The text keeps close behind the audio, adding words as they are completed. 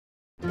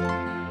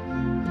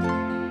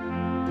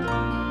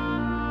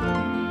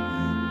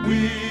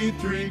We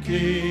three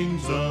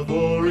kings of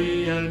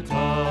Orient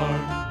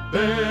are,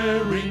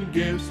 bearing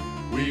gifts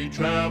we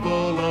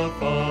travel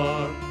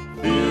afar.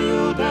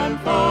 Field and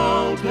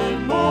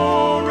fountain,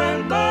 moor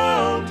and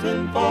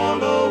mountain,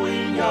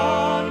 following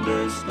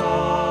yonder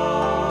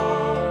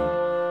star.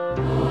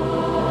 Oh,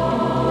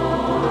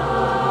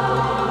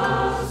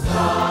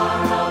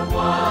 star of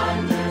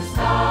wonder,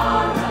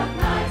 star of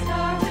night,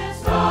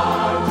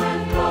 star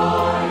with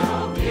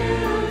royal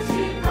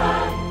beauty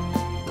bright,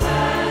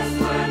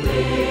 westward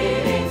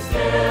leading,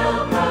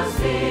 still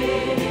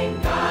proceeding,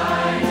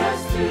 guide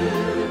us to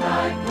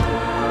thy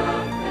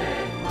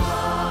perfect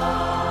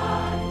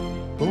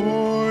light.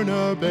 Born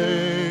a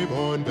babe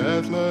on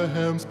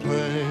Bethlehem's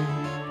plain,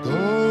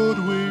 gold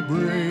we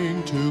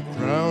bring to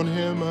crown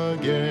him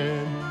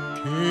again.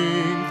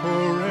 King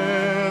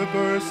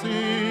forever,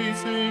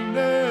 ceasing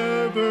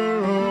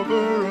never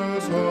over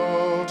us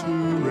all to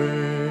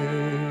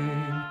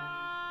reign.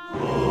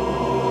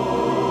 Oh,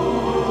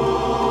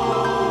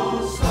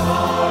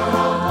 star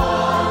of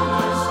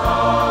wonder,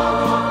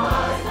 star of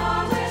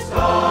night,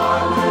 star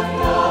with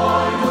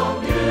royal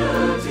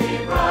beauty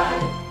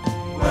bright,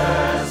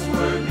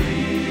 westward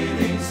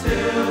leading,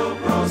 still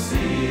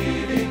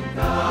proceeding,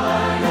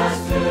 guide us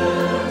to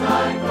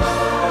thy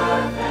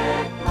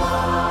perfect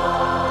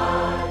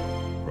light.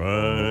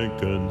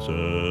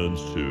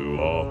 Frankincense to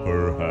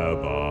offer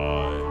have I,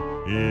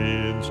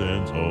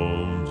 incense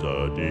homes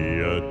a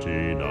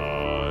deity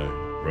nigh.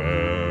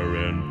 Prayer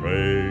and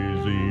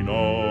praising,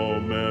 all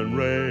men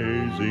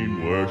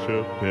raising,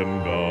 worship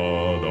him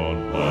God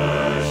on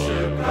high.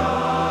 Worship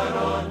God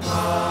on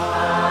high.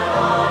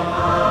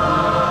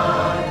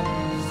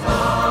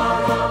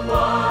 Star of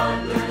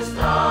wonder,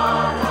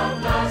 star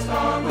of night,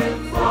 star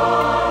with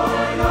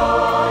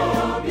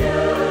royal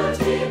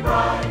beauty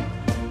bright,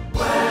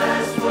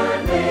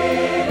 westward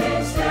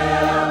leading,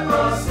 still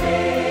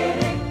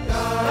proceeding,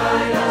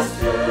 guide us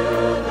to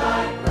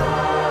thy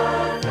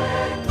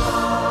perfect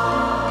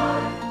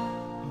light.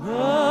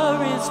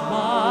 Myrrh is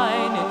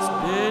mine, its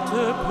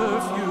bitter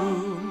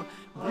perfume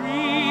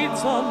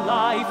breathes a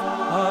life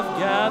of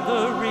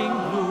gathering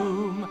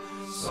bloom.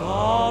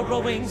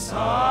 Sorrowing,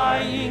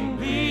 sighing,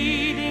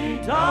 bleeding,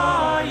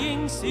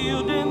 dying,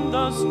 sealed in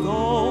the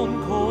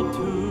stone-cold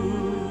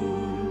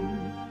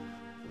tomb.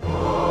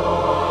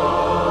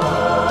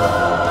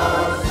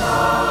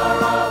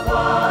 Star of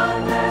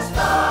wonder,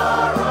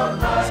 star of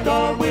night,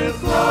 Star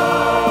with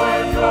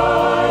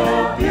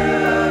royal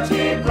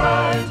beauty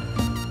bright,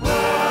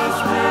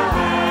 westward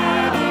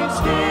leading,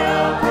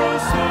 still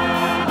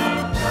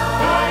proceeding,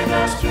 guide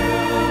us to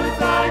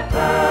thy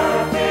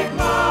perfect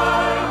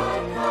light.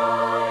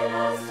 guide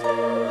us to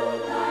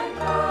thy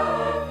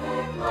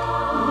perfect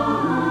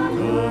light.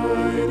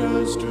 Guide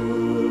us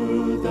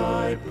to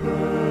thy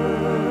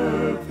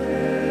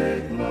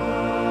perfect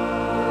light.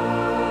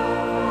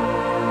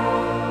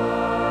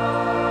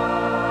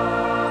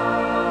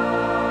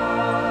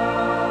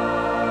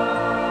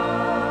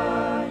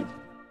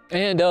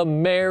 And a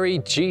Merry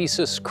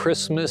Jesus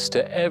Christmas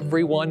to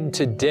everyone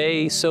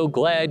today. So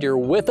glad you're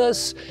with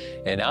us.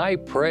 And I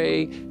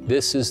pray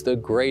this is the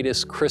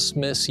greatest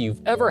Christmas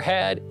you've ever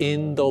had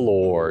in the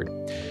Lord.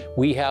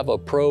 We have a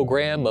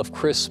program of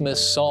Christmas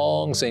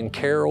songs and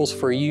carols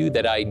for you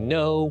that I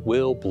know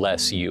will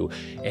bless you.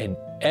 And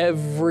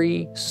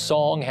every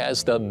song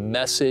has the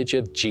message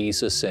of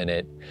Jesus in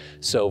it.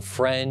 So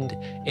friend,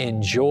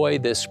 enjoy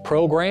this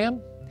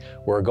program.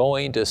 We're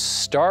going to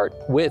start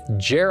with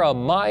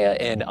Jeremiah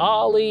and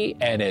Ollie,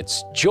 and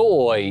it's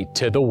Joy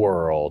to the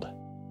World.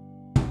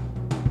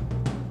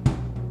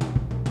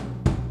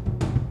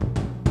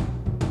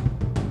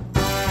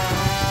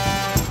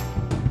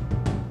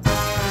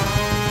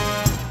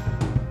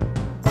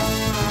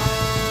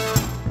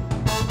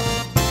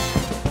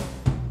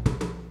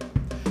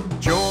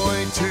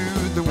 Joy to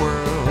the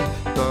world,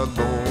 the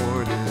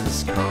Lord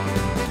is come.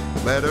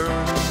 Let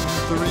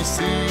earth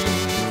receive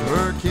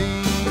her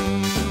King.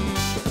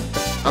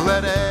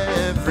 Let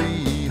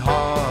every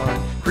heart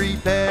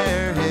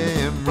prepare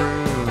him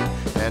room,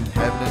 and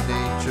heaven and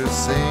nature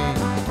sing,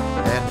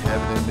 and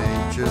heaven and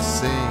nature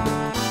sing,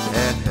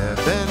 and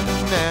heaven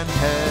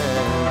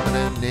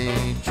and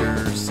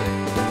nature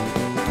sing.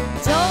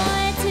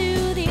 Joy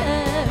to the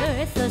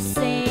earth, the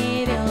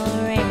Savior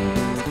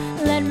reigns.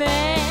 Let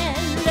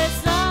men their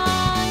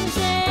songs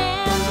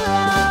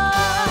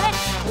employ,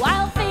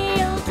 while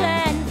fields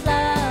and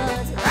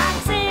floods,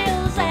 rocks,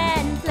 hills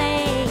and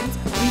plains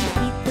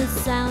repeat the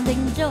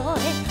sounding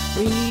joy,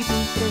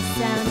 repeat the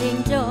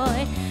sounding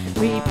joy,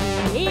 repeat,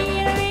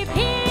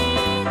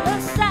 repeat the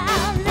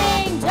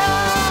sounding joy.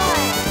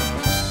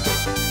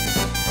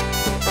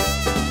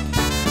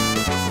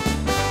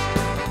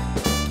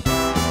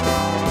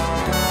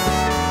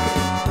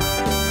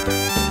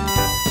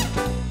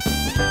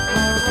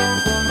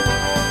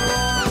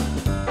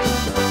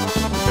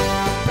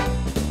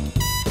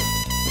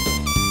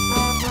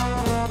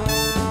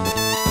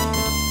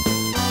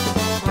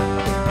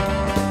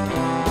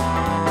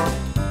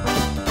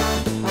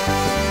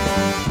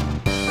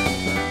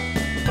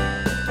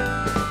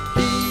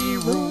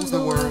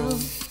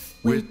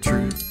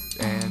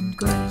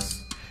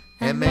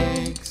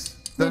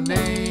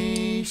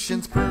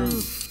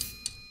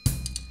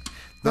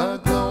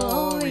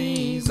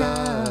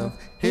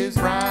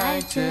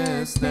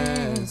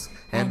 righteousness,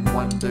 and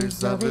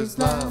wonders of his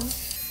love,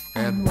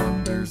 and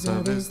wonders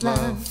of his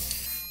love,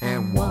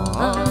 and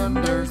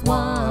wonders,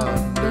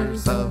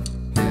 wonders of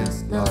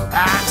his love.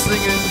 I'm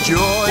singing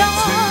joy to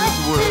the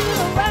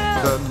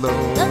world, the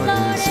Lord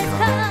is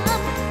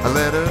come.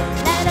 Let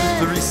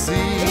us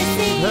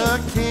receive her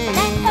King.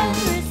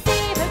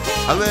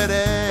 Let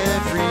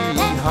every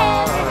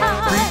heart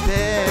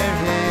prepare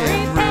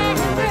him room,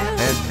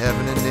 and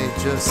heaven and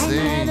nature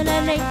sing, and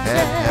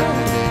heaven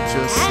and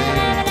nature sing,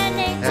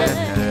 and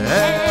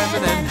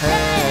heaven and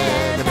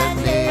heaven and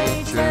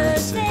nature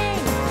sing,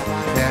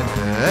 and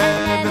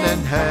heaven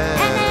and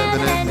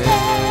heaven and nature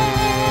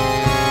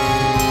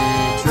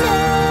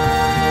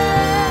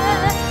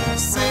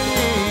sing.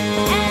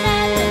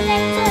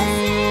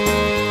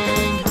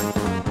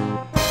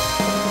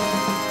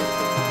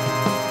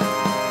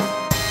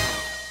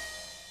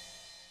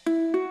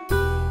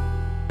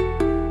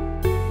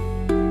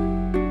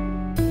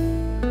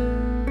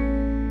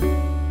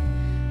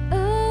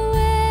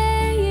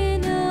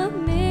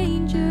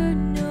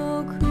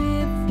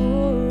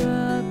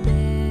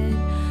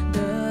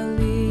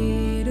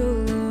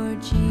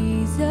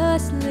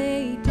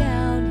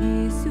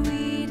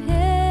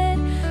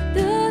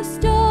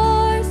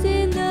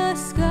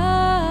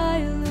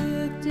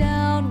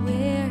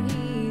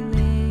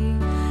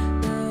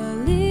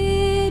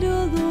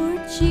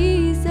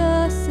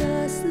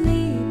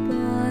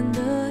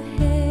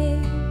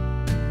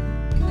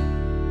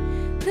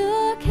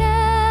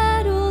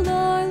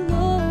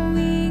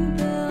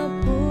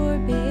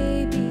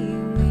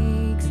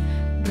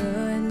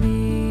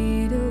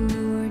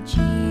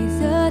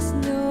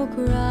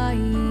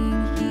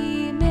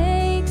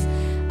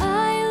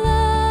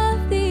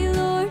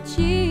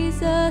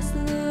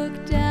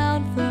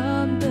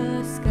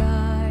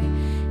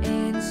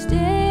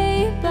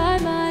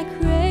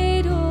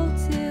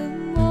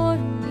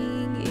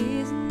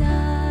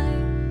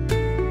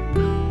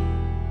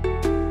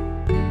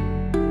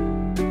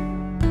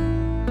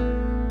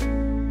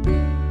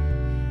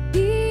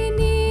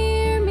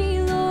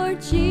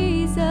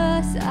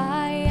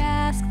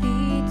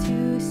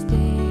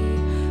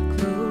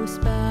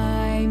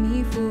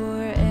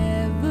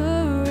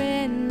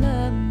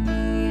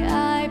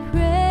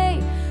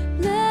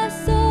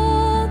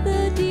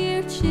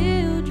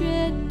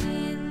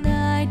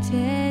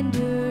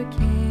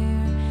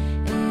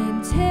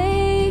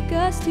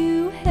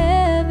 To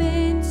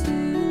heaven to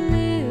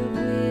live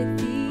with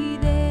thee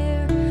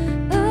there.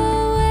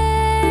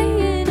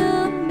 Away in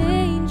a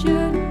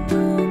manger,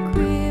 no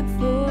crib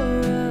for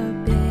a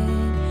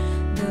bed,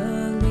 the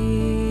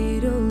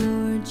little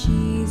Lord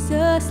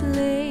Jesus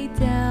laid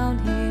down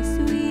his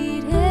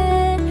sweet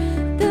head.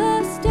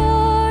 The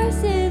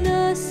stars in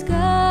the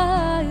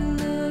sky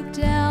looked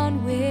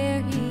down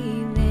where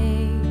he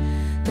lay,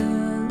 the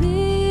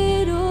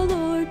little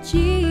Lord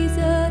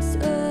Jesus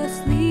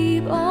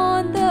asleep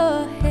on the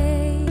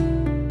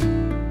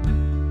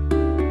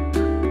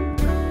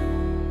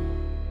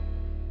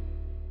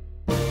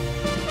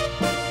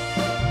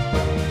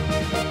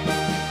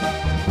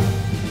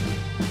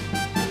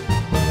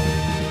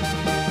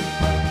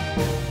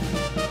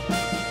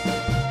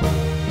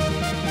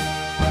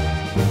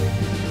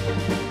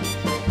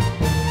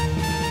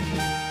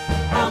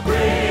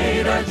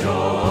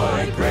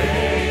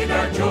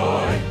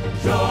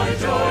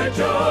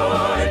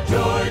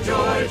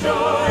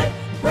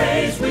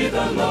Praise we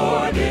the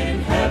Lord in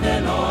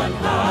heaven on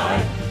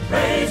high.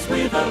 Praise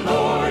we the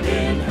Lord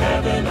in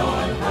heaven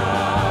on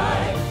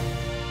high.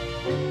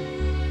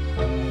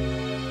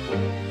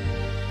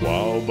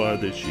 While by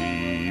the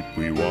sheep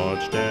we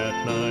watched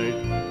at night,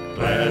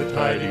 glad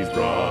tidings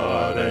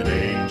brought an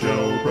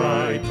angel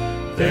bright.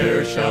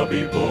 There shall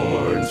be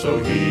born, so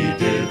he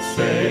did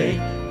say,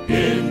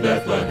 in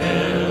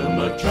Bethlehem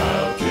a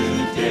child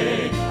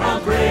today. How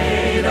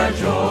great our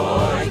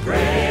joy,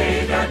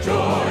 great our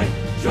joy.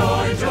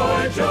 Joy,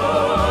 joy,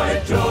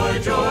 joy, joy,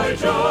 joy,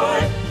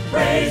 joy.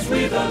 Praise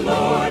we the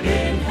Lord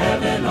in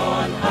heaven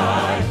on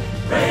high.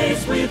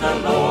 Praise we the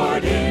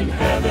Lord in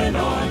heaven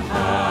on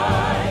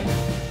high.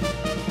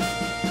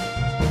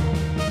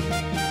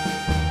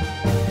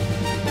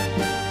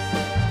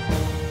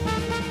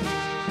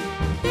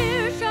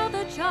 There shall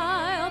the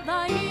child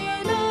lie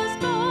in a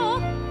stall.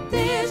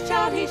 This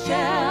child he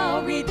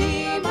shall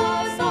redeem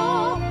us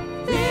all.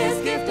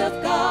 This gift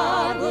of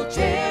God will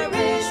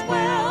cherish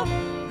well.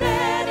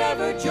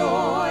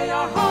 Joy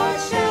our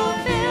hearts shall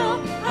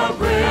fill. How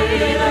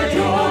great our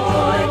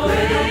joy,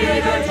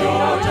 great our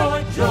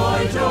joy.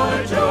 Joy,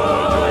 joy,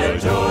 joy,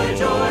 joy,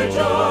 joy,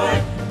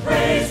 joy.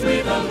 Praise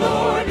we the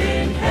Lord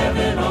in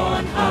heaven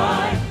on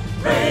high.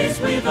 Praise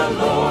we the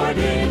Lord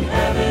in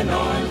heaven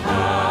on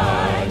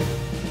high.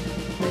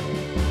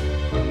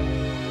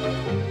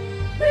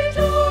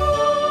 Rejoice,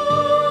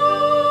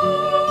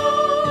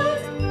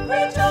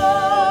 rejoice,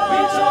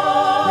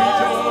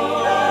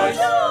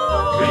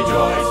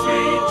 rejoice,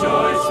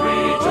 rejoice,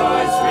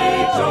 rejoice,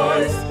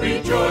 rejoice,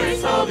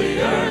 rejoice, all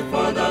the earth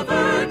for the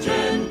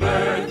virgin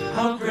birth.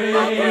 How great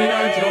our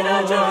joy,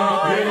 how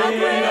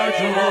great our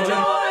joy,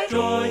 joy,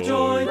 joy, joy,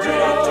 joy,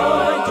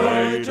 joy, joy.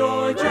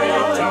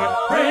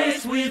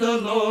 we the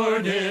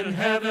Lord in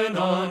heaven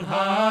on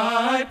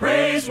high.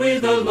 Praise we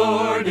the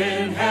Lord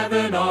in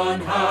heaven on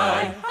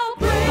high. How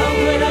How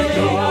great a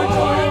joy,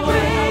 how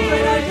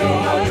great a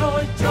joy,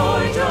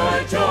 joy,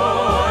 joy,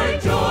 joy,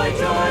 joy,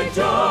 joy,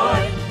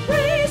 joy.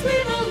 praise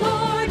we the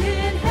Lord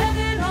in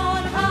heaven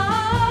on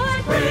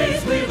high.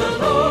 Praise we the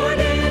Lord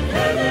in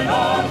heaven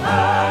on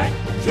high.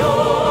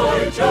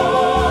 Joy,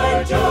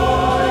 joy,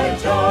 joy,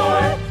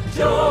 joy,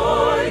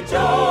 joy,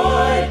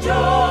 joy,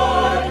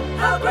 joy.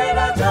 How great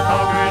our joy!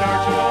 How great our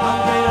joy! How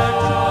great our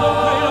joy!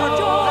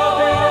 How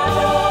great our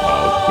joy!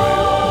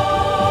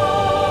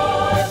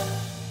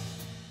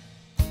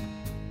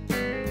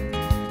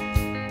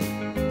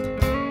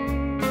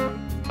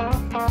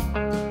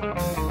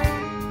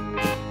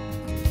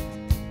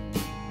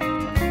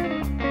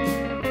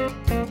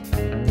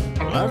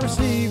 Well, I've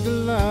received a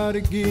lot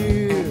of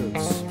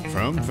gifts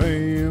from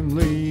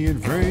family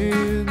and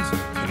friends.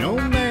 No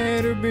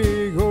matter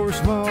big or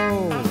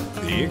small,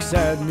 the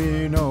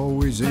excitement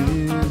always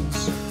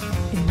ends.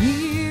 And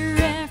year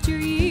after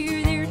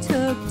year they're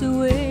tucked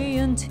away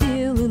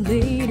until a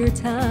later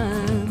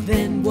time.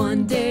 Then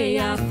one day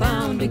I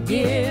found a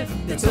gift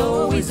that's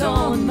always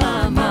on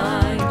my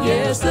mind.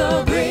 Yes,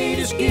 the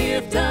greatest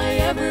gift I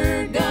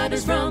ever got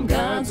is from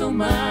God's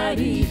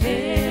almighty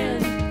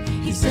hand.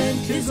 He sent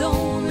his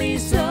only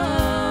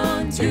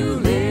son to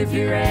live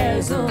here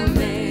as a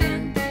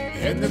man.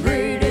 And the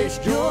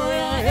greatest joy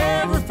I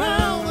ever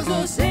found was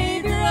the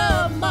Savior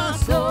of my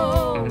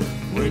soul,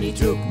 when he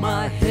took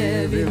my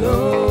heavy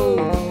load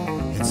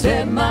and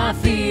set my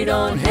feet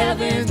on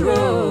heaven's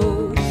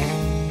road.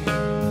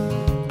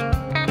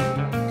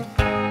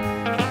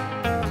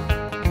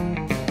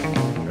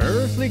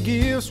 Earthly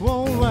gifts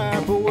won't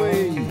wipe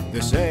away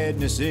the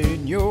sadness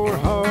in your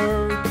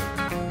heart.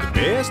 The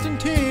best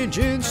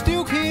intentions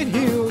still can't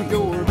heal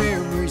your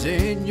memories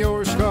and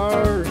your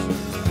scars.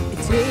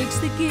 It takes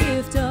the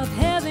gift of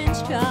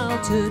heaven's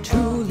child to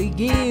truly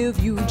give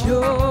you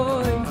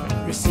joy.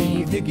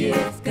 Receive the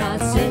gift God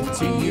sent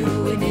to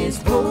you in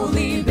his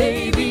holy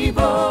baby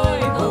boy.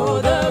 Oh,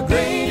 the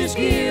greatest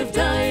gift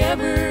I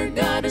ever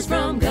got is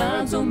from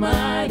God's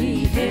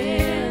almighty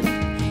hand.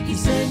 He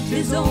sent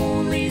his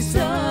only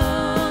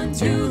son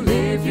to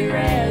live here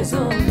as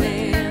a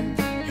man.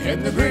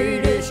 And the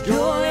greatest joy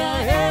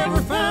I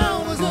ever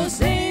found was the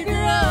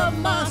Savior of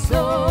my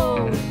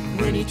soul,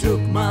 when he took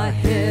my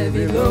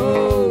heavy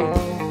load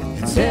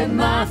and set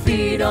my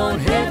feet on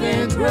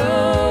heaven's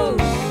road.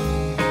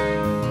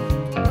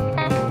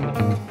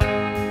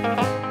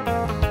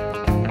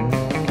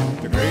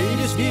 The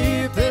greatest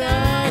gift that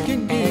I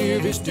can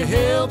give is to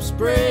help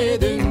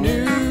spread the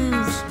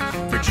news.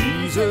 For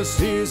Jesus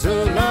is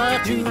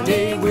alive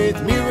today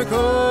with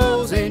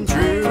miracles and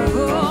truth.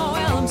 Oh,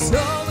 well, I'm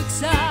so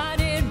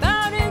excited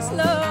about his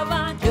love,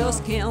 I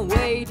just can't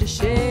wait to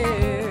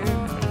share.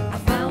 I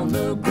found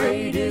the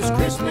greatest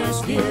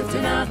Christmas gift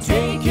and I'll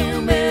take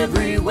him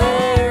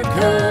everywhere.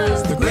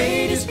 'Cause the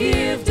greatest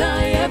gift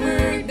I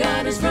ever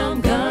got is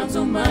from God's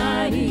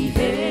almighty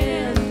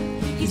hand.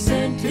 He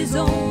sent his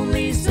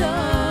only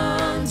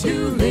son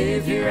to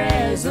live here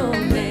as a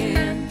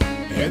man.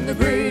 And the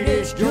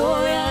greatest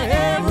joy I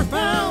ever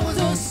found was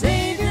the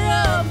Savior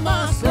of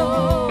my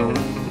soul,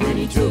 when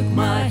he took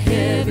my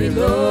heavy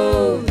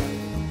load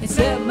and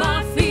set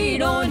my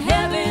feet on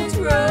heaven's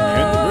road.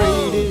 And the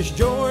greatest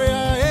joy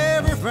I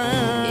ever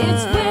found,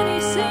 It's when he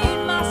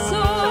saved my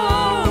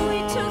soul,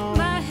 he took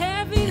my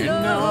heavy and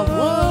load. now I'm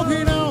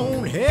walking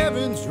on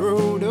heaven's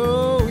road.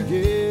 Oh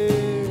yeah.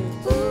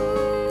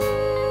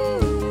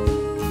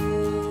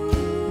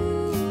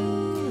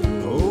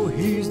 Oh,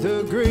 he's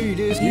the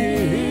greatest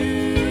gift.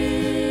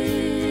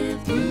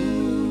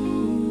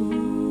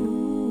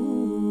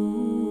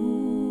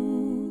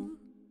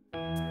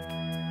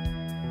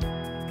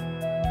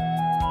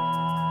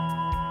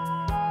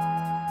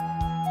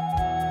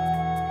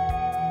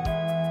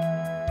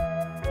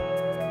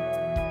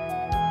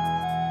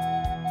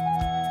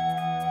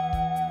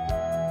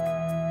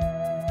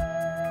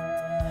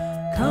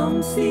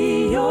 Come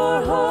see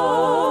your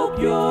hope,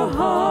 your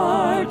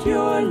heart,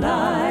 your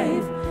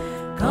life.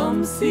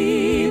 Come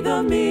see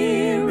the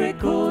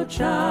miracle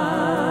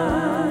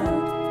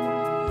child.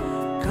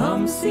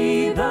 Come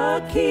see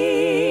the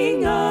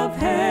King of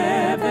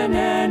heaven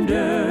and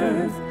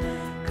earth.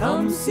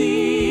 Come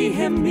see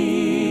him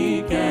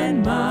meek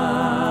and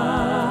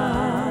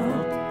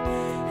mild.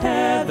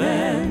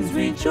 Heaven's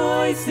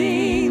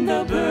rejoicing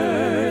the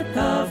birth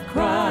of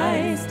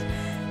Christ.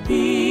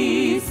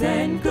 Peace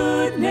and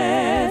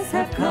goodness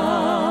have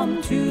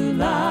come to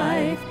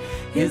life.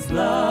 His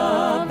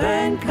love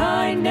and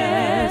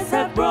kindness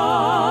have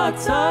brought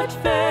such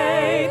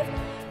faith.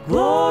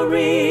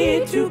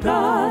 Glory to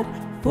God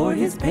for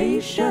his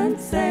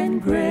patience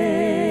and grace.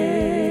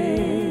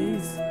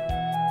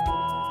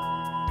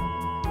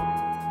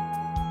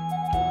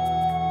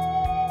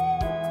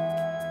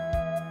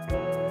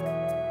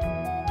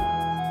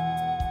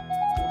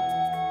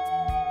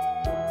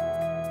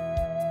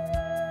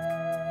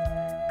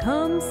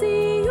 Come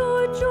see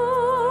your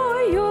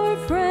joy, your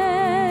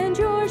friend,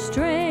 your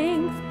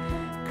strength.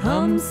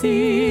 Come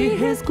see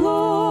his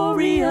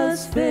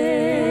glorious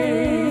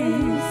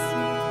face.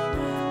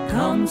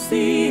 Come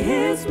see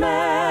his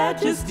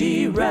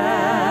majesty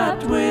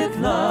wrapped with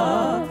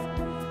love.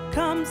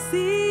 Come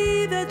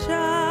see the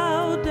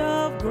child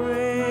of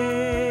grace.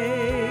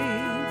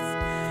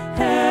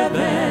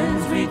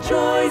 Heaven's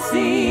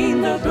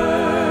rejoicing the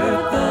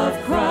birth of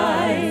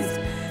Christ.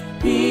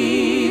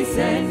 Peace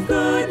and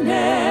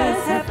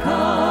goodness have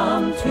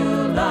come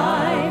to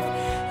life.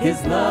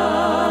 His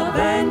love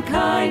and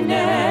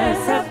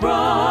kindness have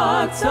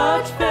brought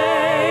such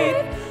faith.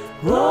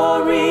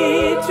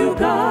 Glory to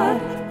God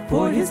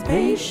for his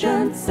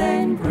patience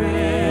and grace.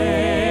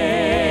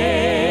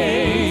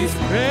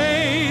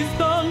 Praise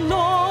the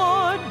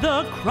Lord,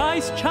 the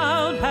Christ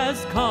child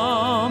has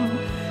come.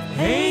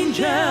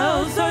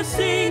 Angels are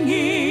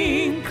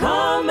singing,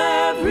 come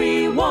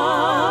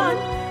everyone.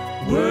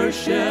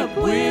 Worship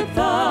with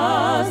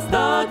us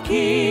the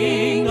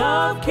King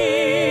of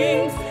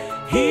Kings.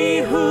 He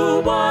who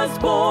was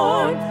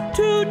born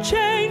to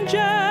change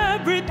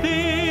everything.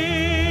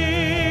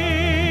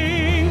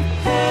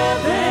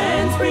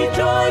 Heaven's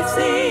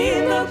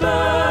rejoicing the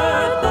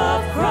birth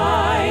of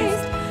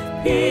Christ.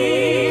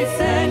 Peace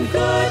and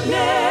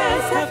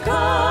goodness have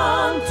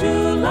come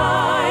to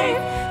life.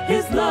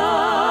 His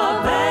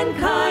love and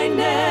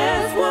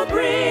kindness will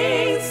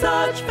bring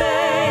such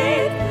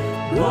faith.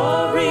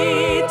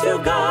 Glory to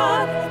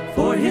God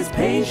for his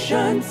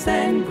patience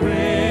and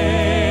grace.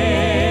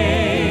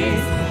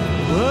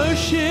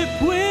 Worship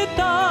with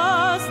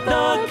us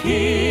the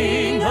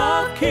King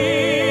of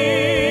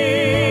Kings.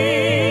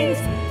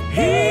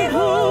 He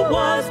who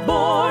was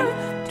born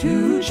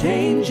to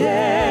change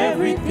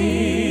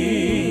everything.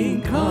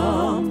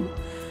 Come,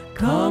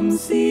 come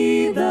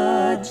see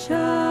the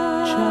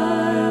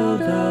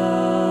child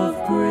of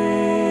grace.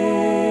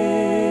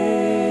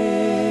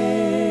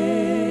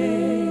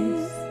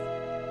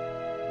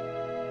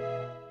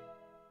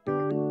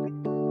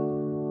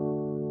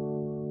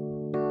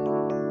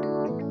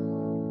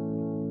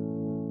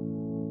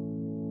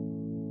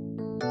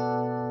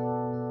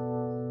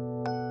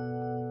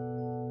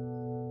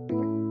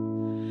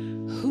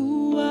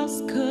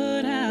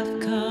 Could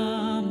have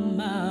come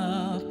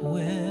up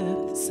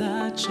with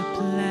such a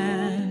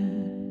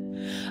plan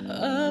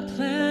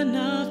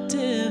of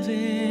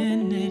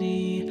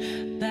divinity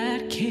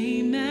that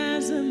came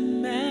as a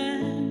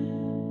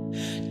man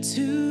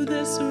to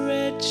this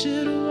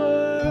wretched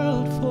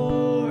world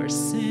for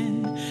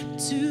sin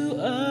to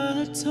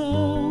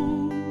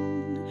atone.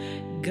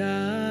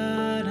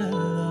 God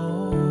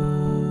alone,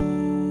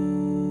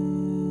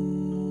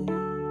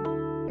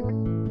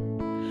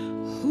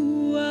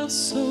 who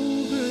else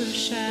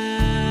overshadowed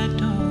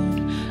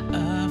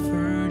a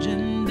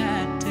virgin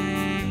that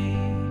day,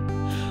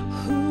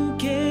 who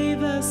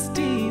gave us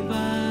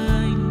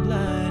divine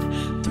blood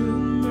through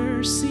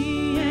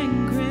mercy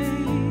and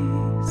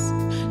grace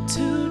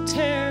to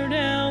tear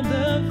down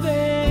the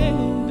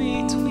veil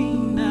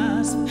between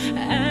us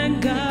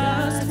and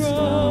God's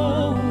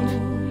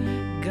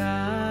throne.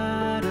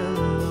 God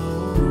alone.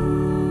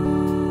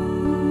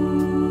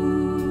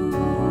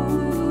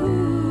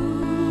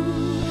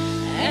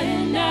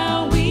 And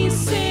now we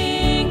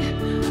sing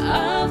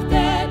of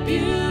that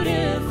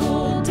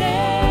beautiful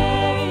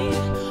day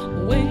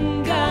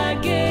when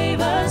God gave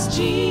us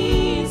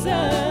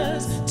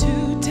Jesus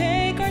to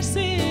take our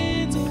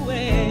sins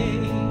away.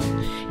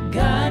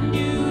 God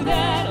knew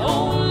that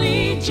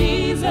only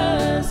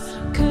Jesus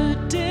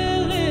could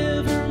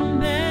deliver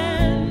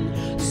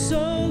man,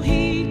 so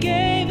he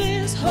gave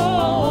his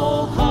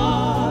whole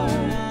heart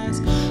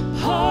as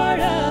part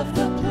of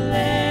the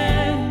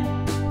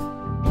plan.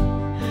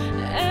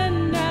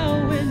 And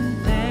now in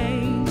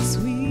thanks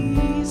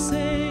we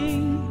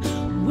sing,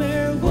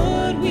 where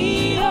would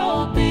we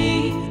all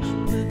be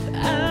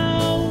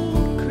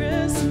without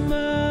Christmas?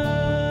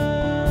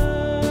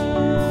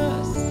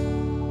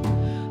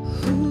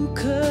 Who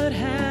could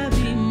have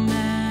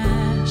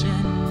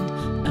imagined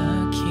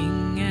a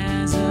king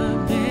as a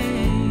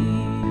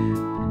babe,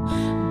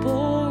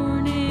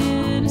 born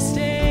in a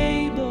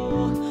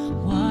stable?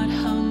 What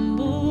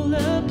humble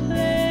a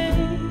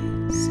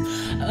place,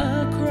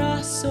 a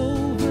cross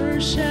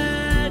overshadowing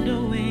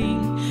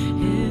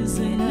his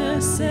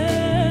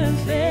innocent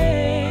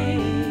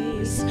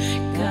face.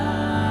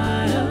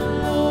 God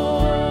alone,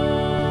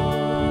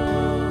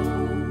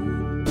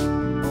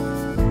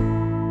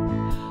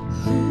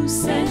 who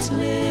sent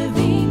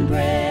living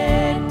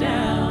bread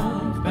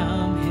down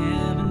from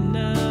heaven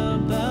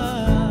above,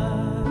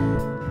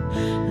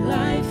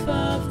 life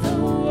of the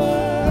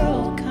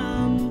world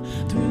come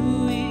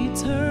through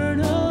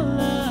eternal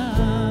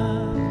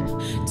love,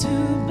 to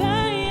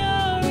buy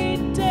our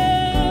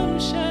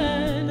redemption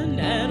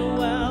and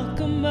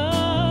welcome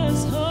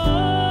us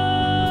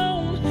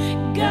home.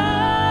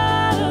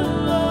 God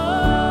alone.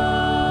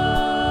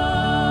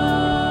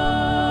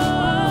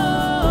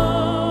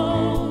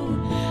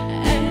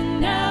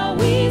 And now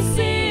we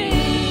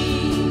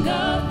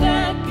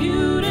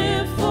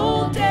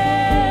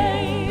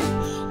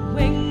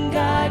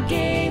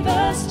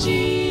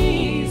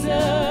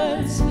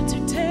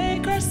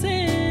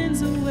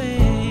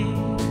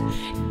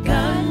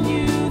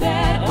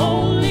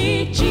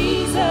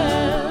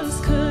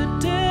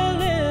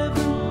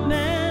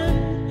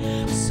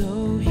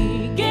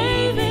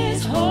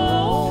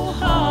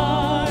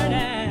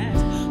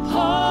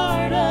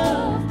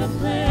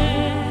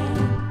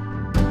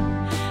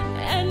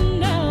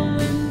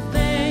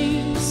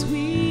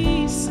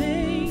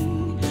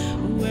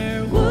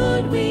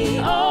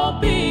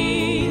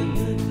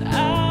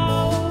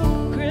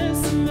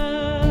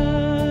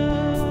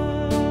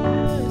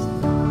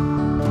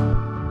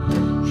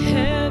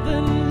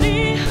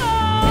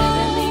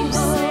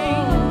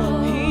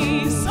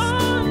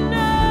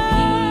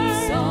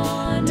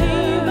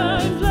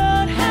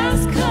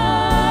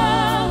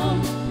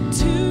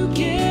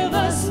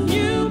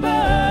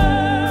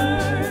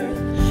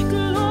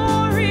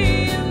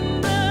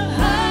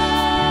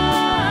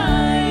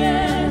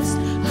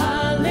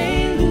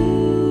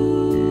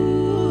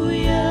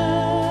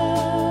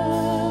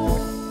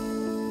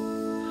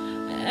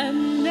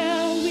And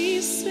now we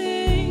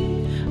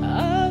sing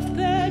of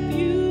that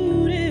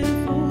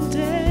beautiful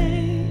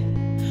day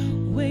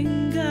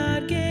when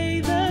God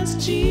gave us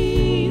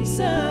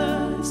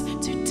Jesus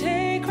to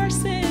take our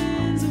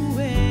sins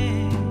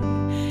away.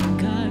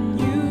 God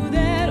knew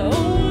that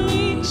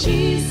only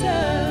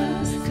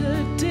Jesus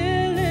could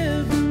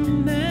deliver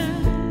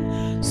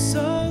man,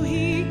 so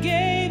he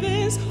gave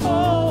his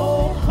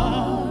whole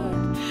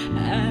heart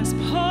as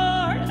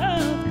part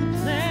of the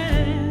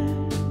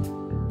plan.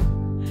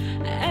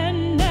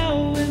 And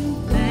now when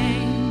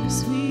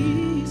thanks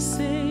we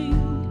sing,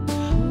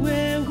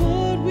 where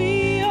would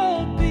we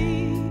all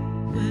be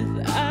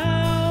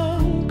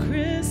without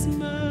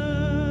Christmas?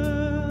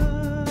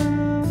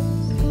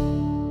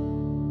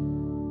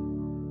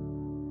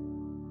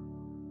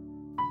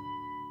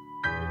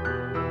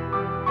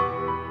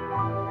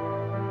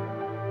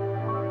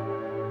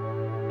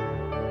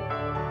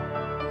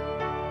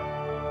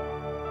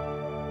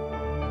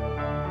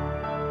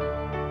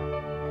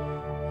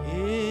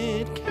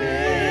 It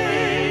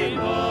came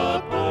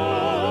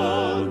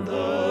upon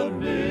the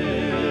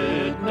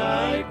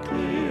midnight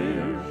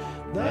clear,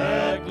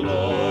 that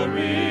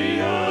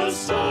glorious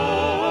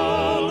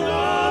song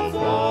of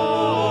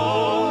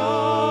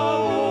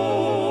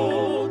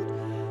old,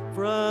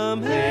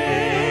 from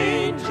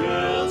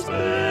angels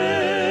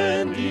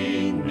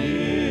bending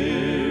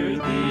near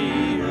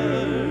the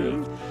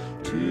earth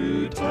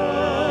to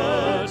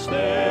touch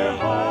their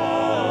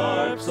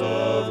harps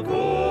of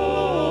gold.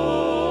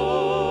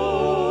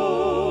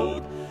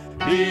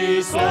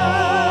 Peace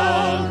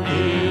on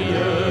the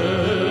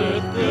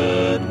earth,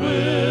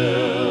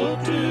 goodwill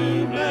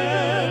to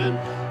men,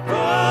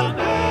 from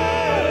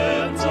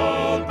hands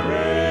of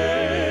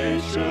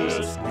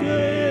gracious,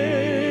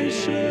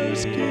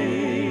 gracious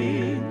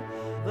King.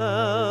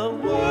 The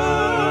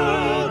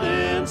world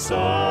in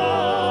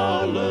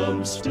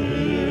solemn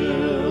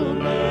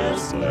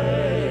stillness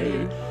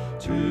lay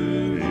to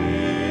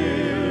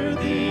hear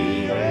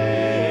the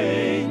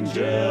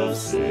angels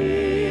sing.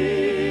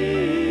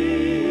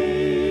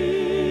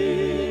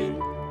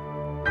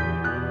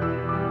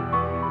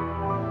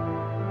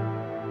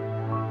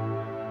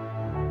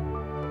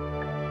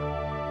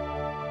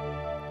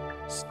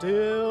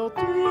 Still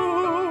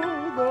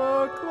through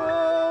the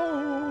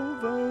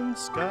cloven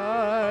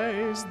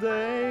skies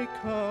they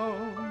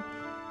come,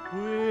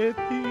 with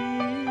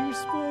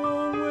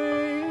peaceful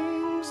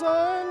wings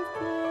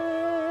unfurled,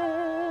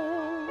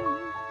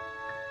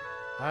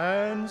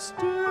 and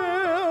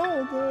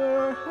still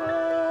their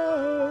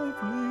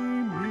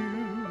heavenly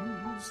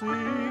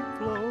music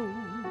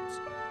floats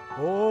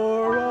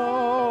o'er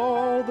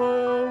all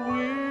the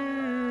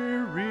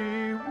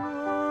weary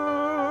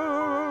world.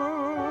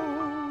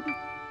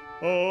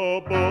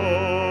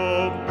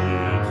 Above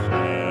its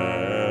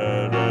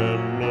sad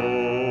and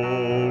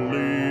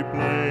lonely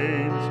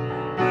plains,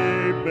 they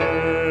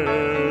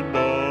bend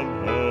on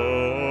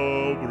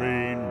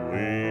hovering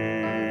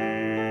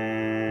wing.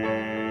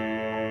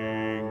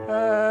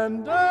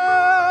 And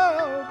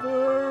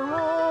ever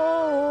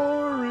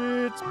o'er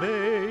its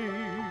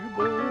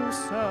Babel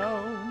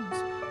sounds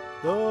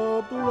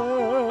the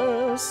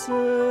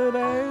blessed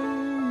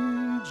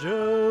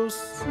angels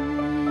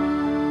sing.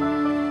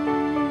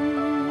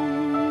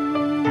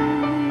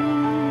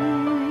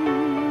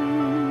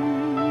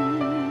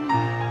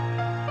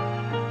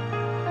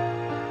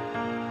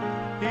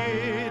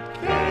 It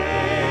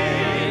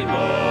came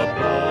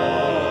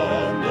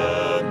upon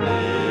the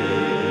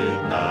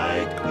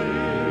midnight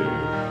clear,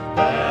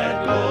 that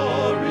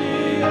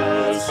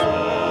glorious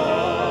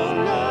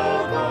song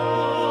of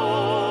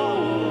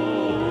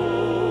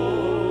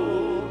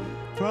old,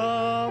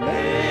 from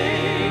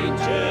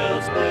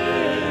angels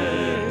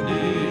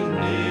bending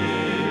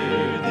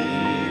near the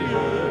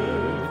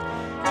earth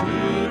to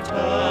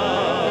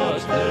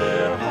touch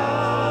their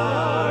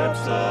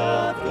harps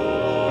of gold.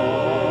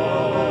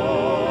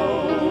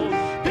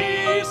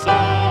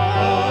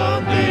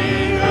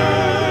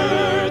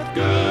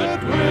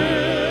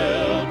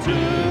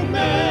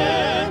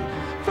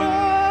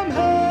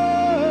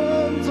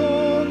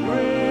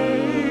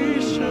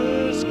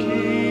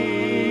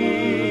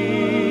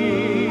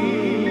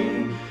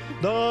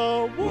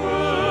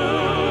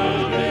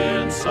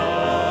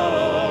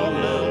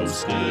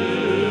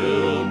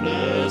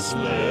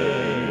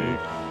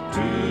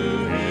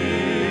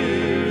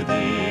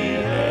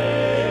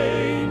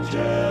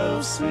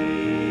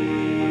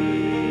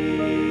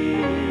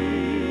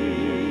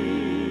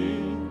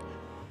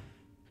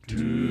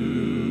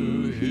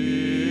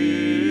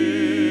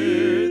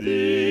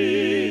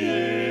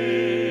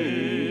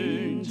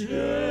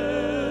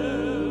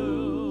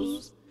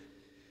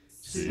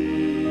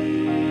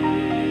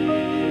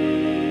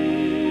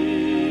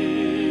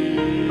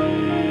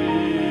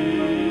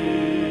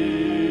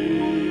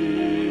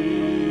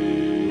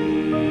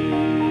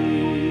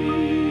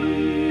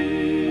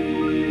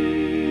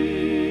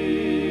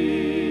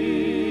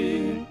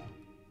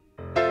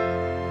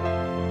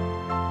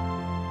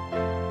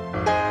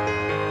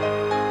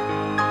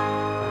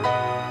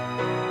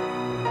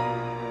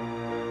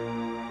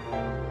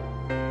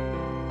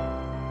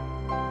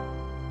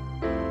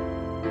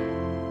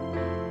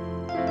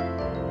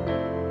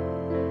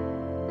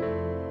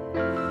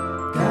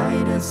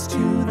 us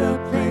to the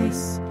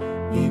place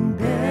in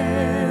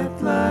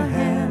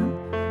Bethlehem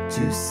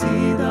to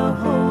see the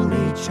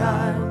holy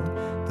child,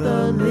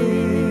 the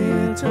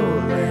little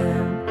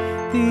lamb.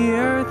 The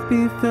earth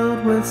be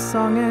filled with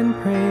song and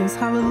praise,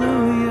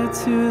 hallelujah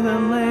to the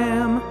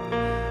Lamb.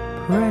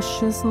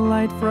 Precious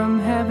light from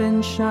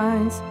heaven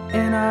shines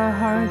in our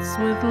hearts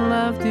with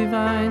love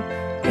divine.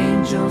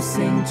 Angels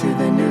sing to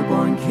the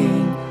newborn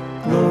King,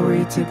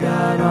 glory to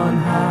God on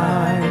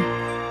high.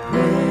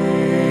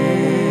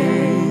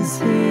 Praise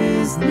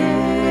His name.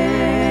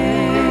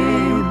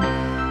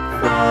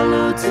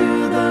 Follow to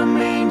the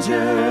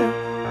manger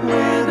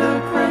where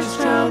the Christ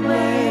child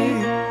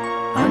lay,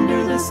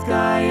 under the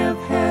sky of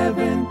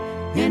heaven,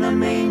 in a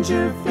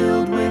manger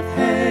filled with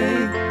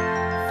hay.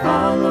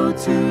 Follow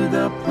to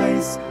the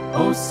place,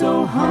 oh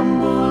so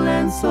humble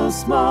and so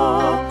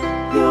small.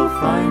 You'll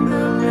find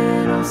the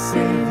little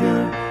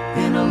Savior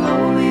in a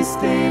lowly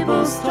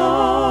stable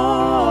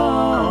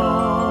stall.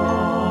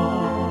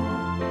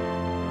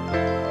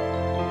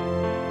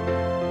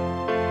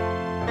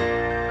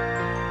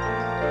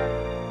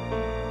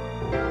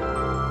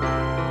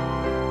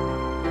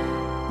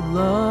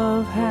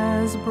 Love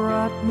has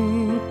brought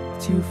me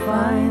to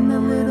find the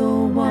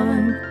little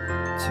one,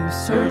 to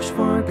search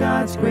for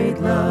God's great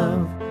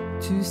love,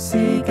 to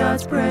see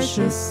God's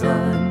precious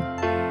Son.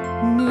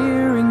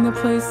 nearing the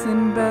place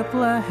in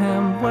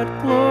Bethlehem. What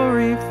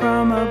glory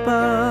from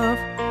above!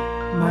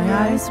 My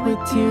eyes with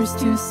tears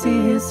to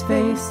see His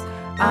face.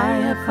 I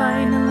have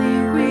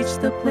finally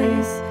reached the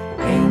place.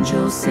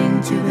 Angels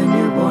sing to the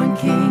newborn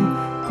King.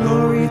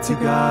 Glory to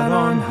God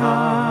on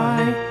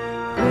high.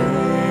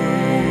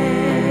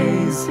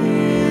 Praise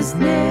His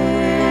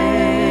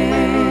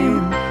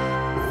name.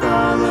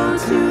 Follow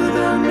to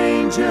the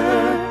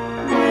manger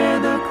where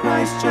the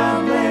Christ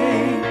child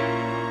lay,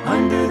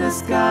 under the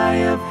sky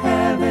of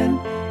heaven,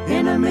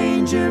 in a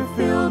manger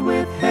filled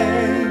with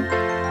hay.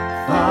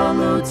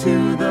 Follow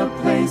to the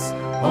place,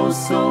 oh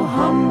so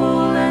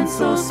humble and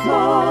so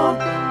small.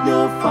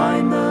 You'll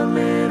find the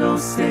little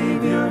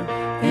Savior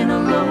in a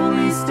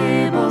lowly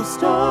stable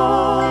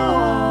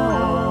stall.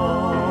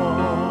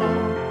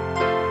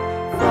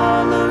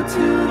 Follow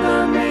to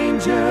the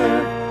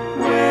manger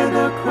where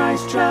the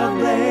Christ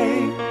child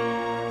lay,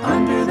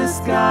 under the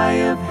sky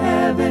of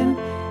heaven,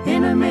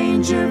 in a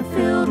manger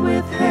filled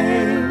with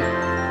hay.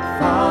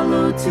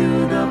 Follow to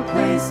the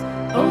place,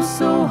 oh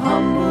so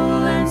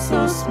humble and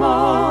so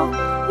small.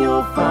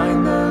 You'll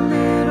find the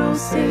little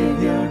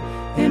Savior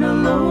in a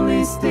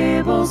lowly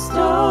stable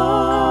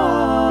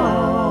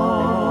stall.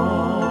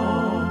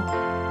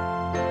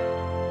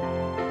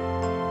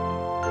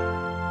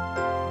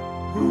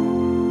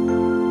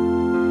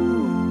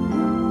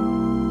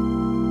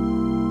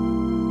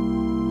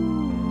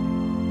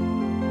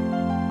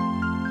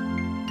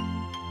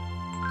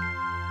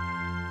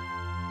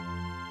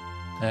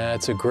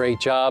 That's a great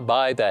job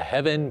by the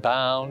Heaven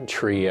Bound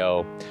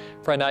Trio.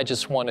 Friend, I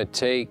just want to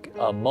take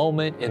a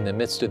moment in the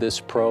midst of this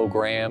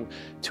program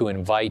to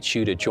invite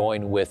you to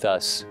join with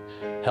us.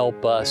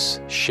 Help us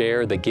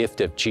share the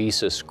gift of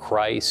Jesus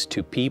Christ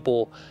to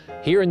people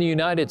here in the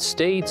United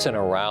States and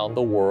around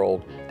the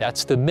world.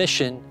 That's the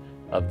mission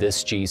of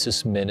this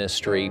Jesus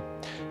ministry.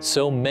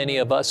 So many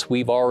of us,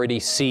 we've already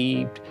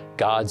received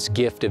God's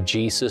gift of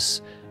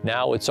Jesus.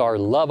 Now it's our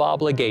love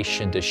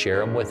obligation to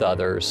share Him with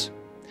others.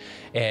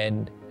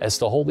 And as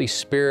the Holy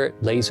Spirit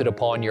lays it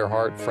upon your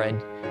heart,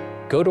 friend,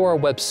 go to our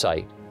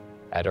website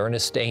at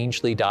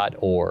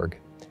ernestangley.org,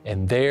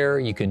 and there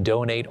you can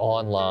donate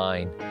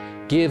online,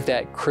 give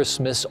that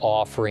Christmas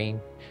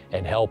offering,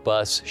 and help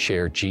us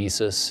share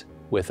Jesus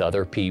with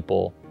other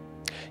people.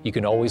 You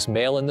can always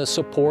mail in the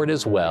support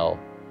as well.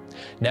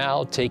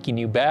 Now, taking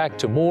you back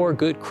to more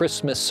good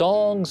Christmas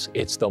songs,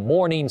 it's the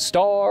Morning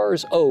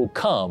Stars, Oh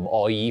Come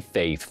All Ye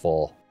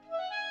Faithful.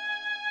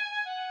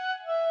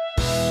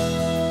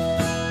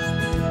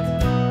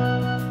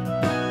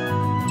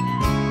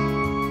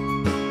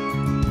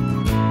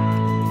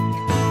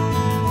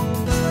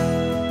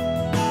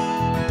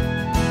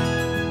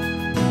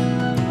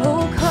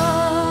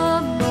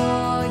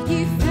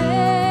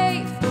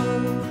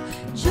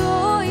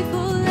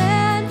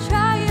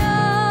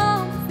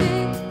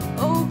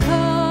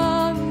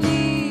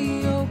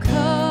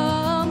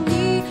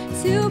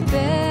 To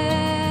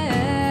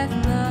Bethlehem.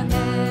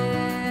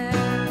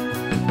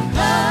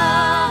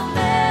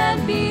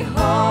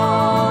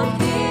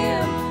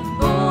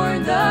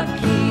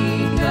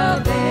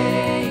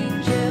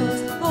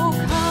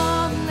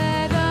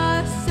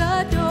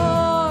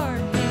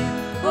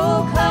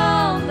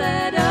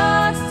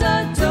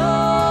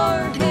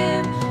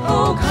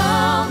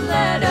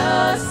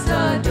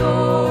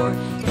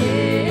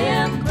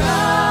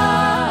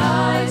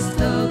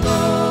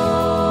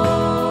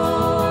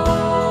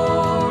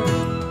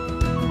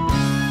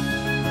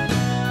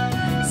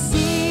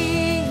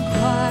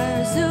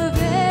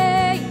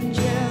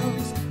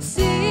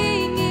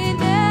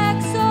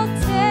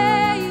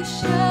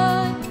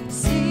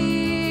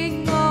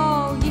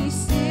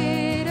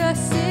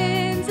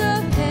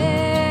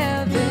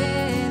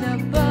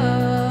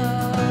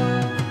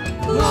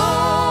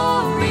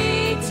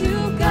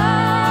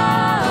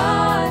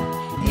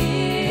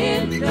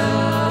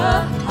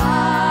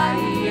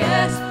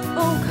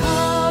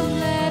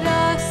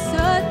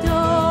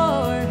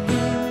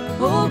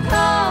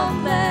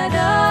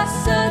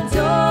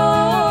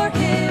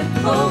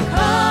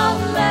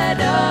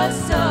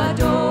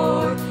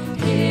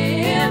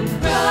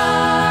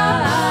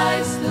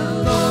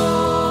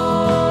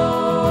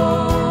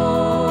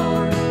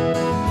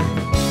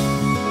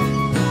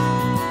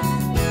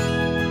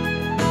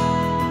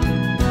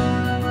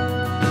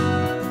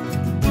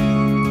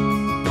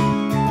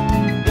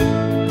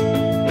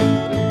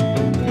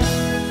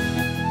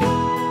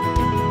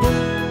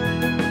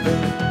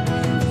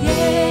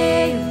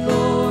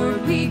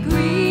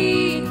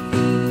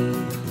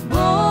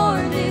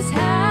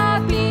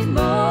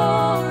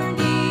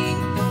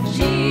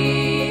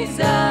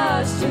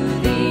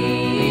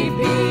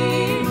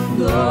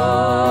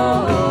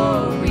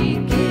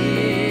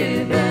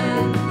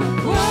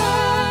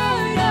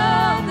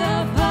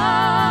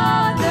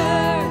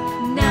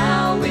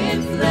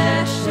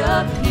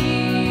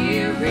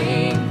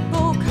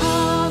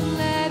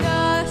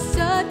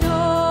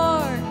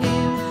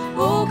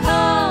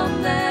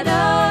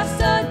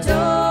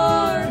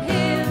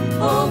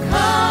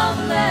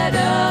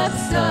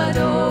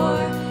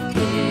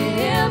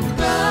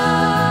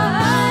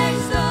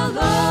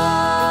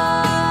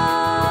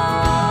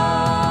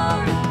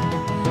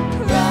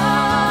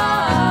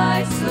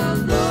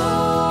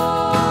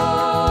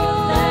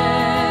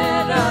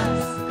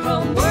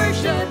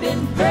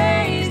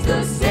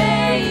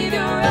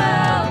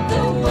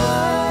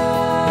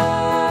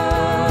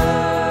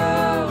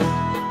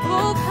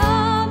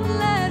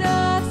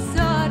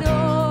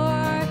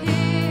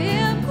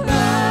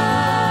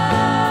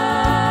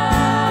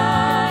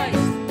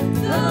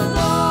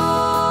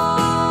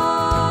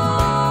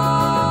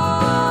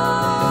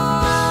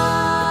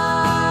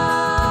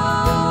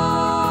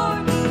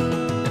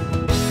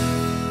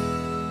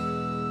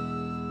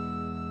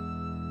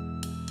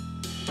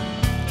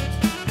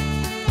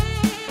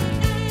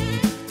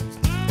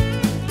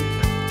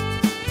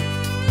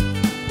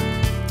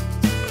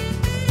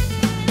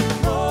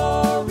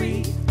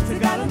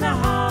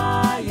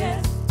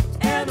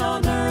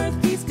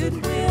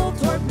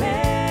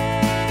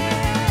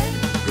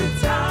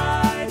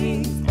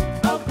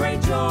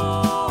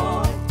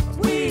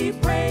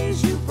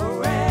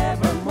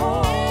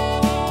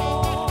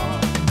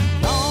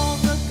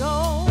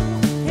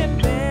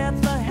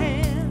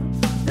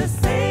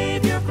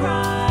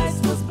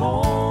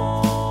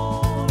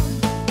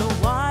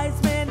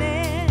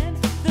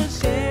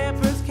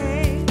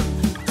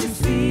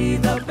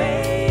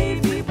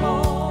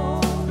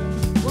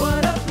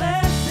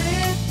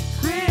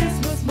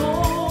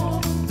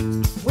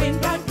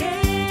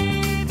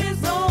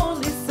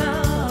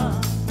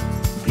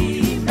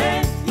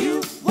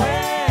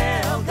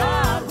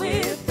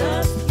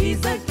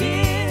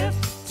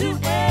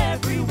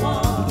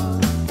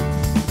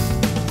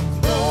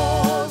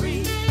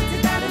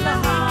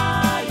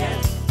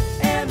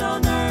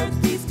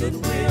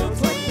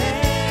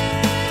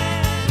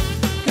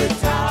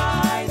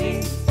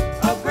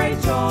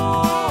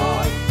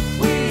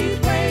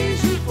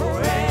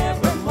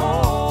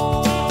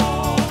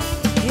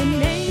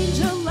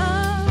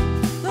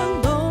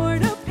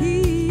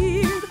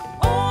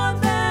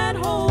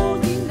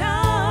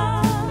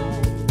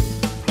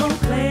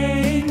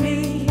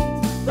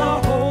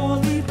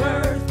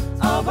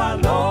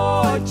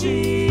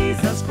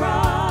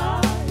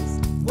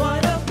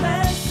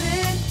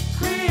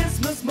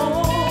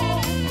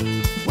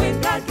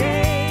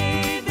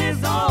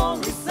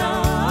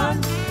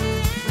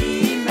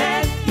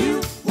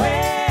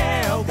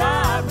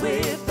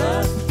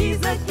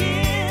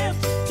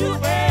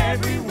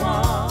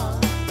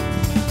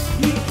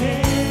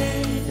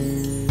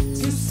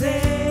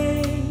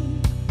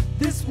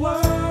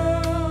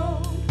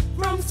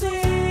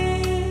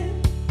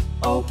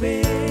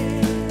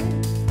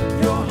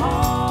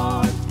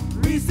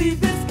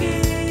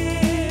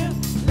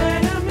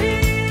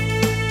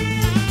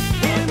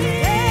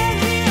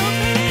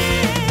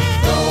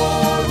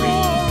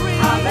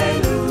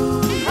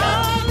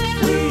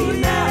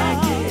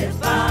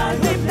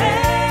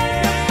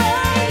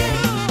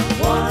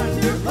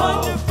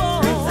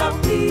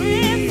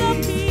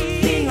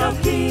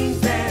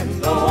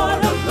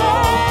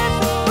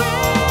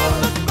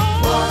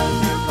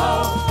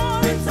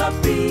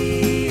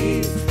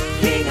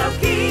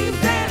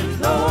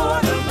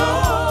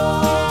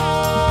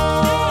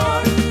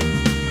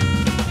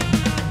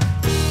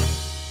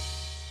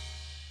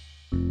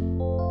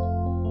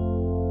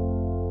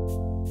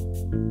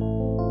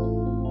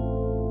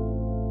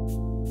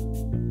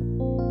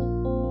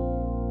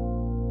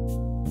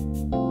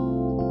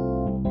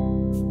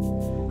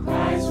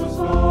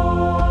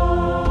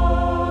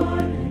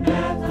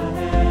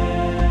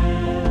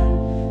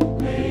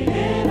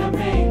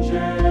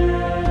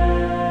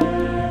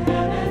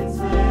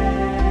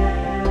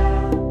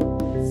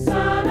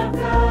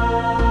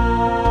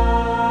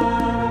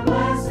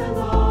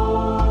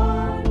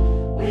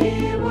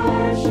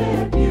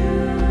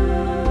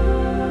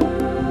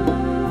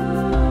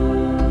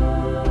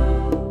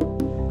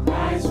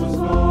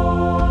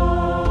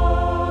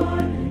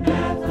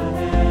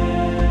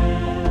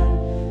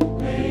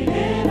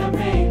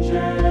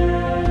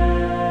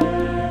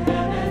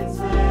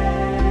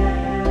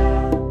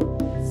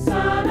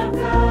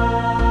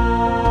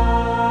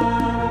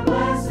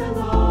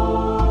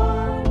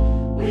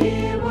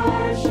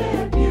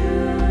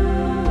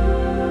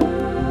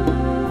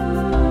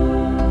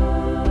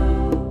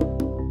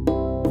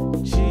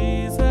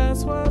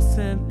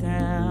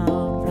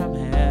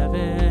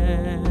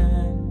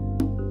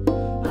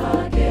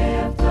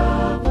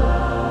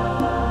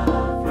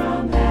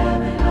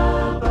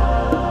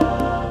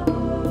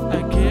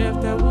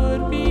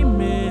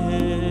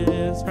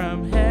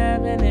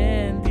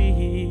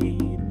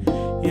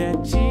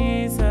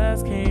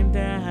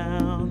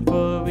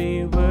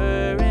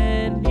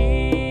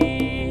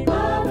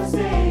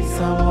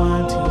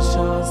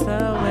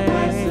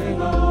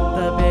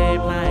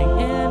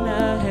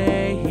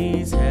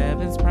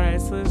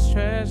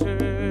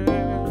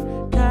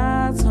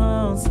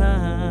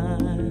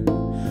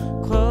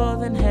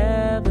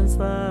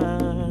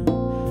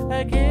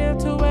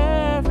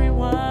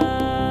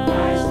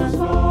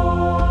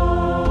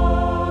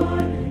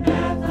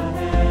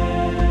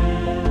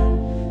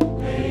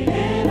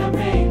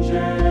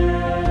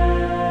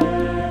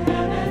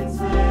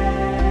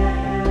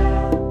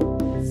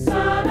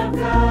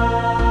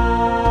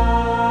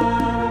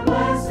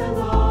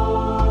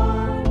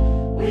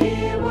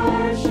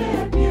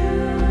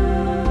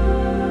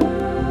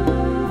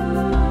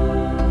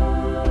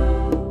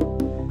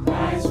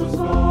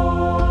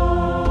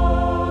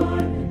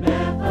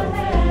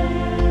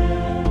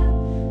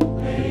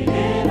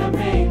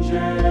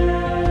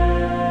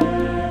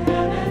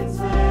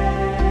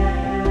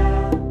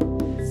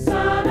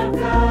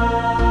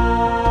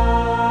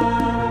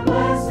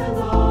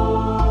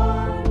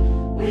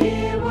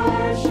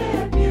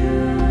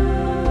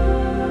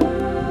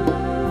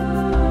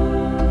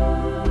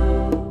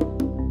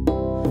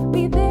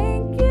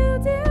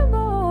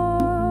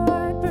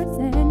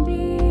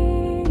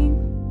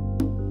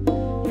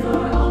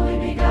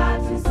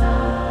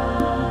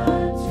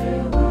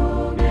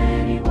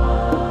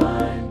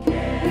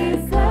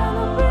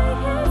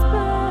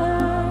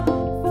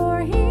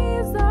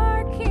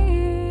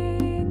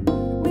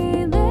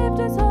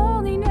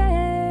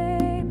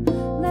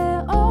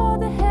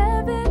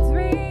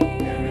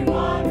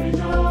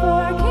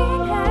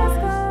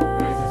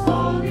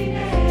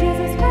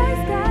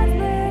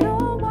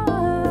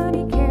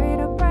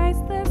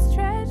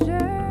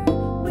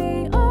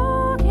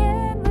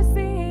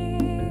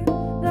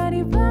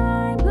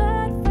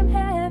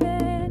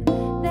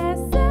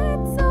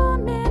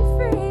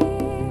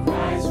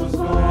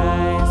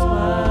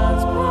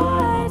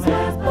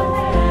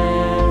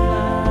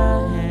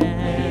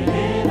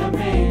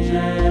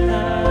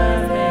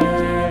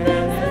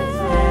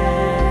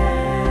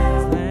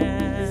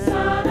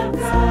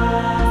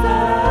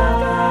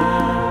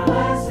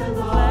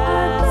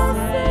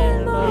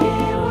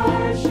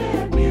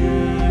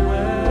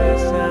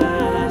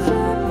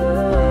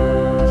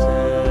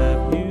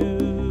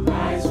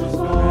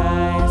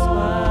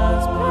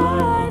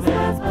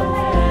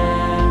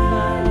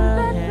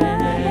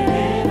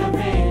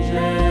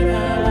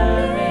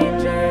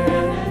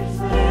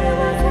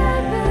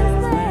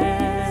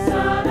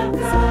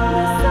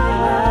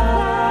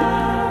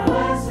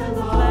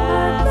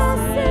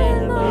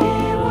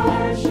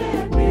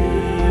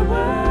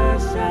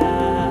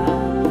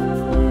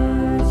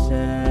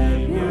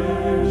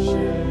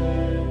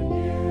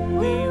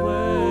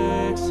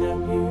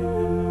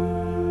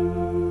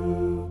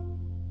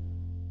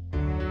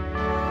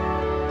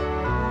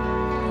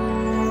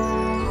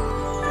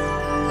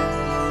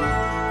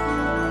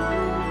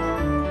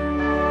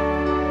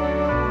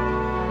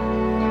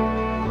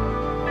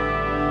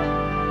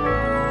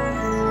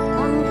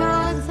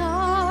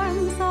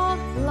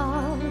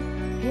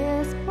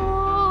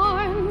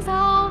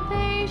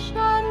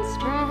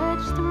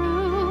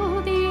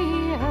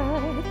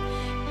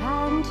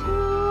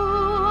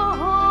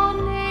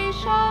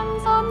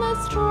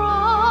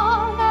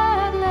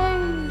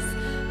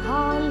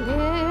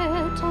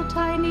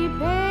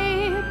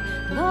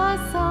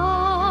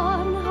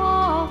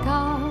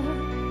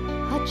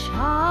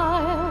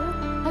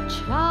 a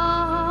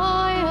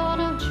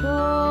child of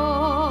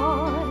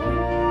joy.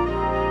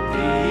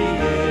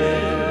 The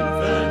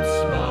infant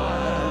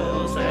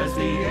smiles as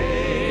the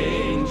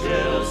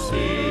angels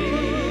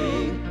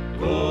sing.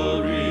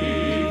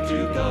 Glory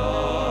to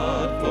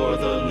God for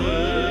the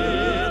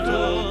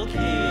little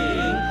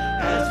King,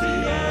 as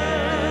the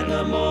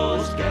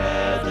animals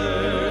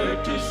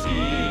gather to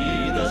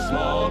see the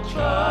small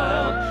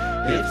child.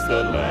 It's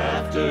the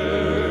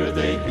laughter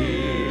they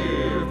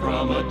hear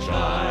from a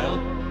child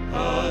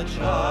of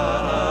joy.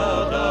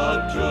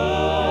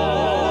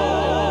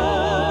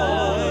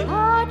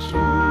 A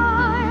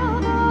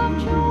child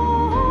of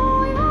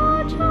joy,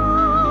 a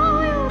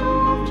child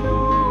of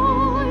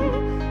joy.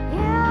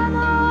 In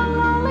a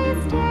lowly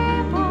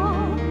stable,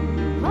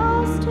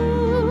 close to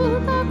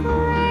the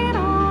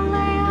cradle,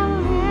 lay a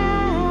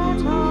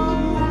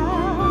little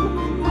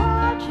lamb.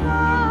 A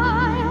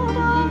child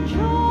of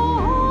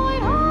joy,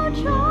 a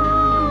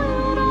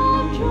child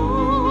of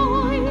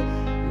joy.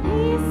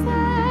 Peace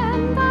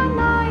and the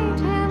night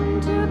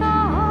into the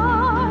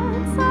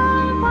hearts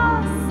of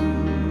us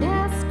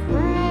this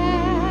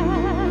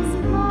Christmas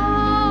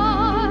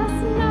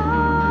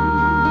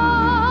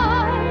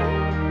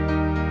night.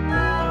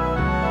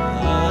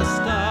 A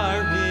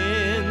star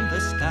in the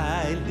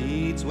sky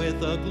leads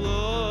with a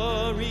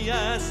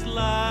glorious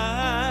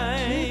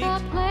light.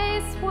 The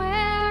place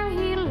where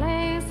he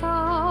lays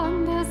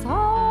on this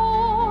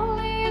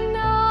holy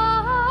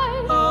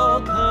night.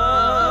 Oh,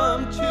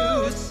 come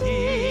to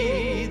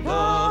see the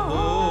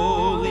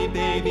holy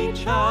baby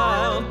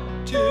child,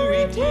 to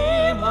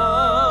redeem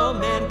all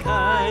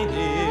mankind.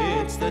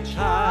 It's the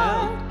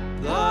child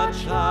of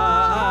joy. A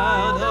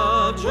child of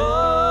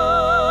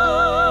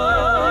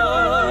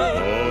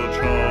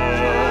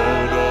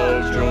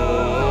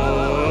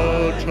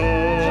joy, a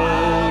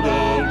child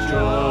of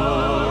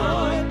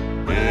joy.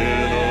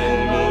 In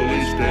a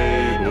lowly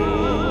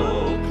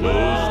stable,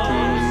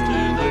 close to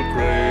the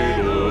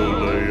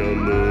cradle, lay a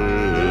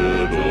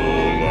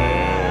little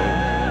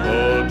lamb.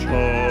 A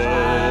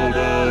child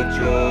of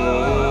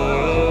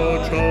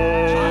joy, a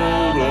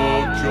child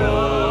of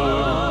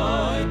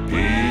joy.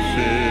 Peace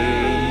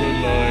in the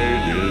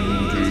night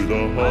into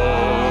the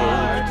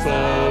hearts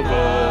of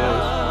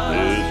us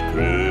this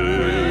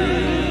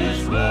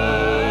Christmas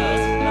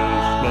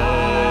night.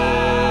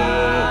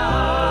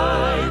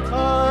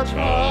 A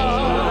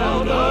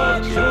child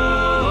of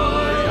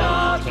joy,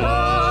 a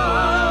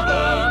child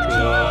of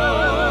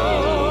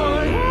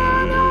joy.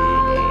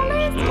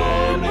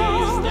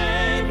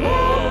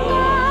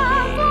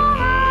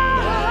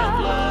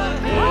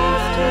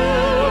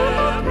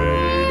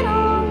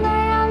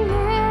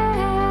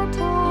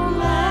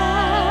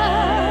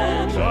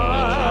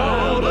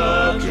 Child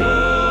of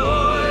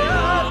joy,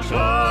 a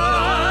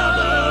child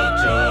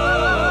of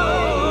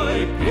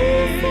joy.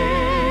 Peace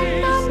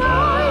in the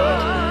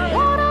night,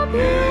 What a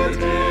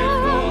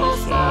beautiful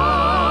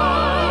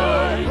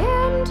sight.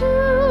 into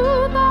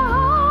the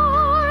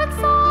hearts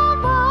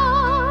of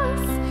us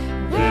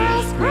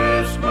This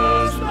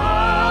Christmas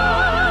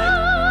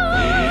night,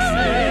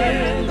 peace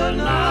in the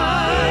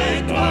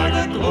night, what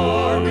a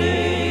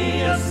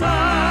glorious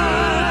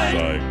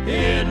sight.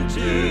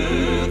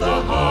 Into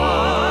the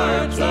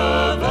hearts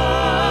of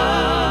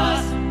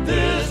us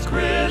this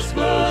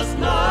Christmas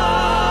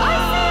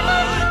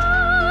night.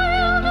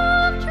 child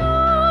of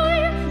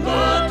joy.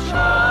 The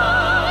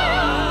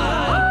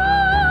child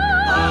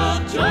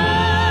of joy.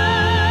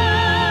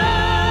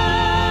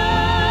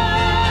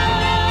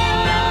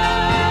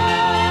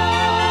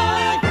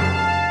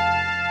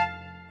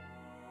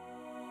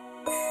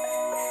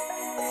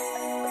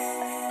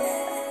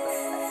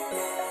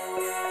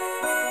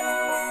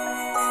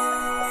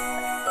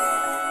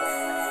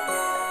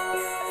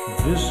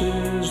 This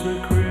is the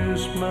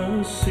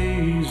Christmas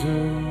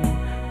season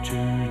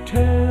to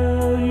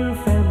tell your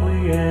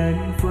family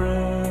and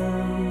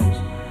friends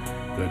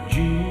that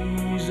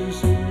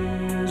Jesus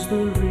is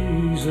the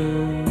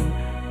reason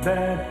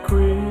that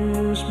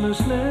Christmas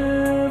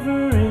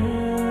never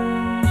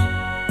ends.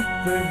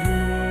 The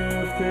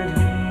gift that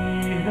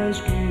He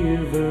has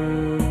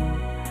given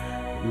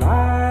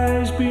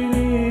lies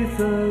beneath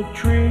a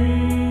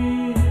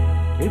tree.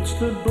 It's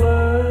the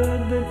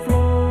blood that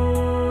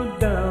flowed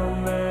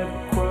down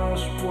that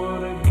cross.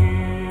 What a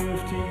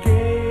gift He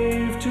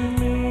gave to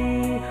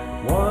me.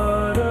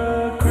 What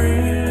a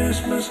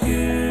Christmas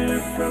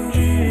gift from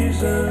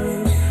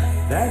Jesus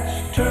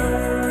that's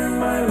turned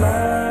my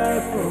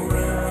life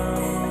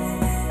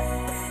around.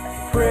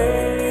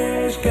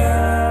 Praise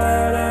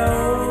God, I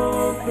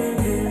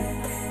opened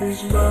it.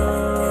 His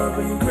love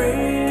and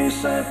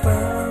grace I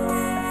found.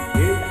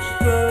 It's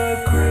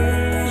the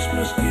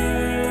Christmas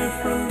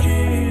gift from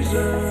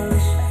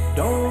Jesus.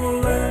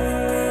 Don't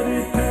let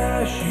it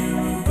pass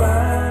you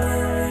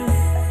by.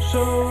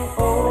 So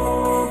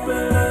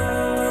open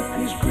up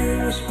His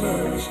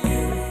Christmas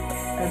gift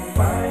and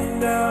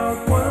find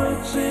out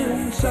what's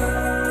inside.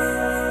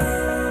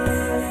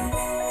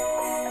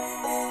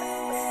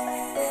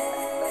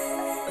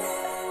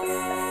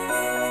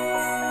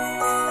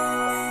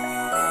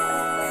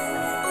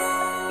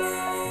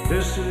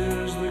 This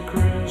is the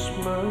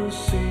Christmas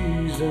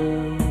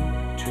season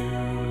to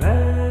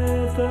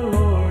let the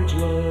Lord's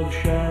love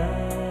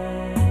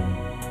shine,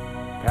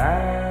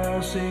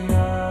 passing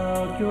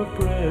out your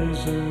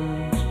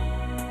presents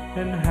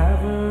and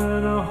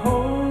having a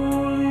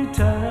holy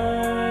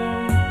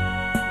time.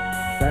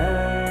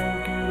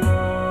 Thank you,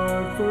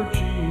 Lord, for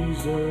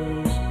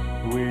Jesus.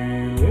 We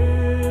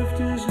lift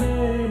his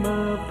name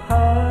up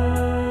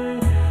high,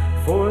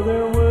 for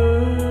there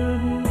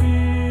wouldn't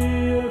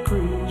be a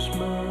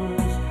Christmas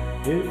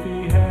if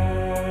he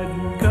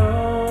hadn't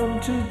come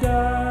to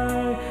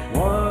die.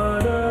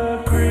 What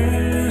a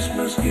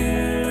Christmas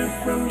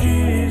gift from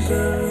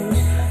Jesus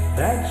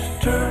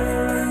that's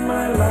turned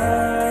my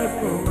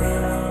life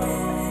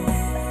around.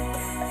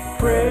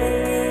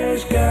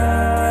 Praise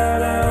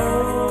God, I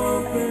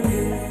opened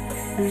it,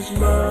 his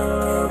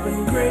love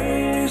and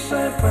grace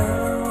I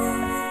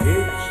found.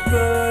 It's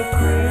the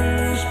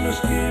Christmas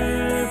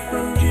gift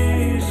from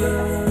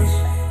Jesus.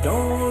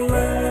 Don't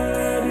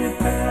let it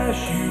pass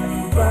you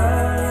by.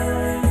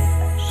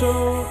 So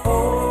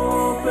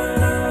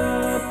open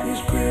up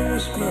his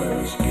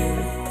Christmas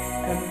gift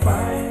and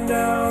find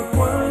out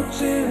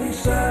what's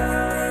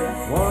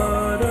inside.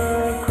 What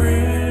a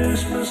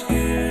Christmas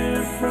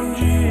gift from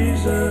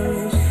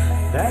Jesus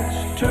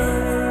that's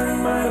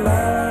turned my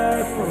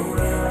life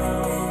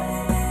around.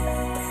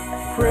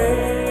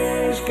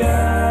 Praise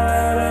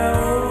God, I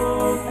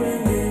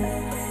opened it,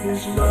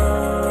 his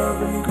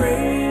love and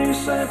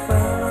grace I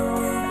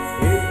found.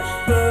 It's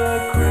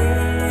the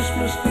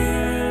Christmas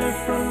gift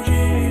from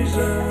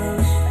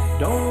Jesus.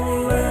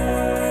 Don't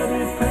let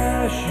it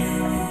pass you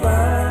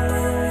by.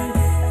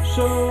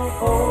 So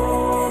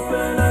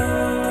open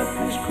up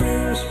his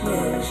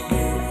Christmas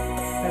gift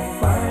and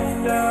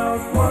find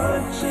out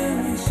what's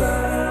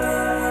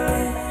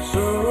inside.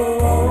 So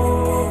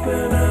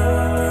open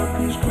up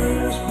his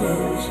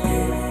Christmas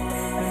gift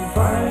and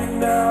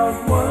find out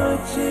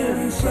what's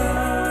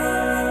inside.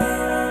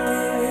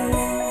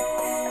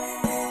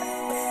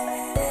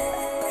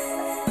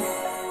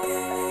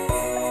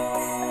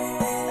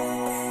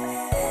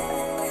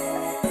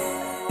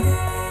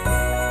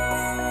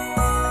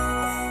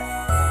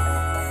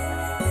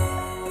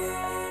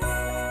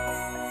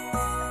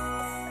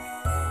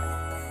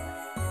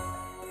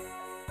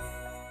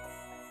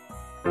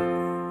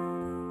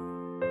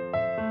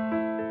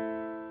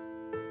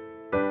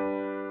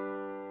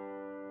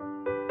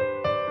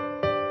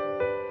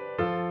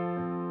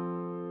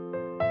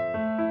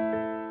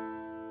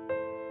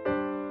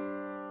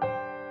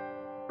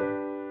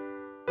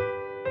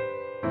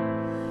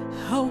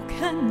 How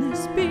can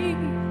this be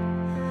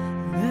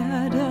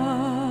that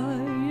I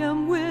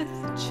am with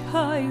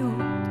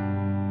child?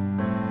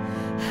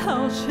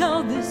 How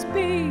shall this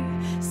be,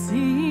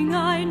 seeing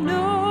I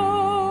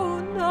know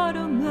not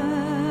a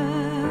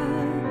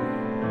man?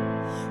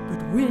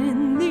 But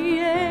when the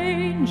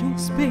angel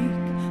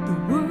spake the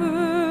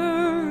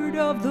word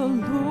of the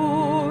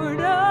Lord,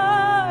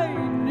 I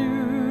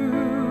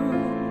knew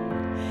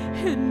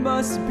it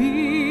must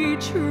be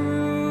true.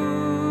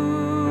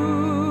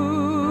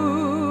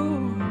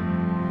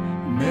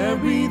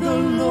 Mary, the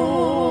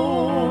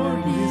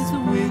Lord is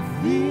with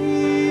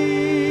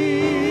thee.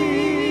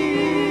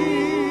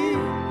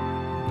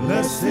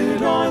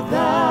 Blessed art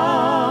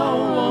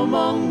thou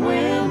among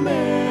women.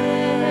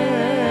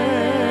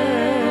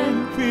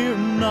 Fear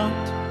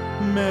not,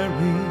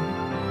 Mary,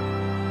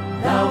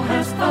 thou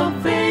hast found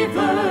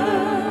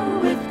favor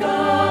with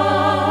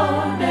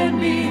God, and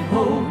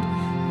behold,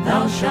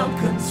 thou shalt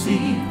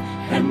conceive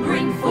and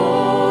bring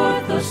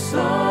forth a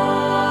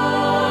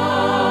son,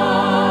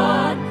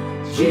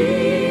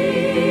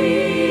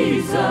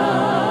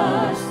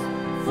 Jesus,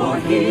 for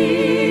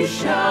he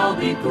shall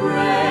be great,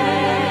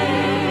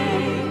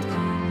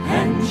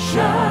 and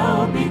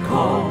shall be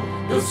called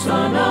the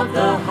Son of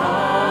the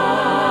Highest.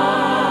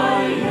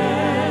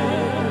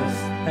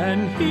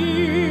 And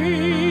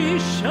he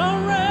shall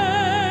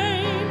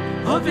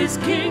reign, Of his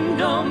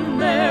kingdom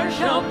there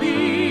shall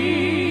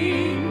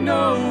be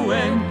no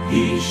end.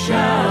 He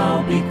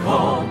shall be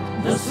called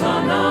the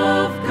Son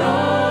of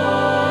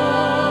God.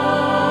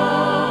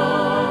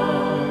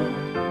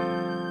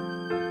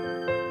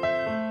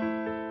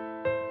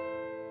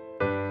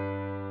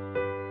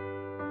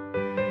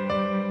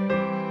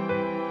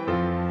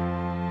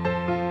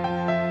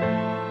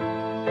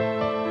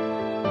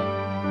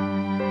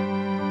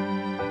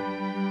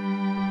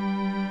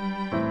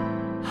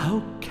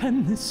 how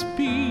can this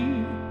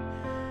be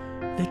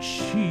that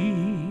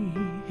she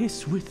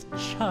is with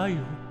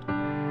child?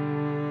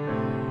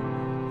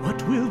 What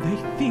will they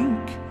think?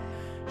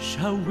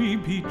 Shall we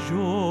be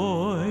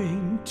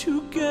joined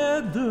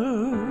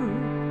together?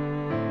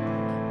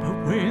 But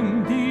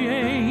when the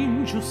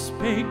angel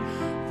spake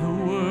the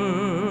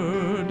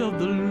word of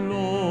the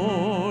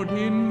Lord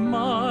in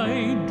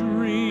my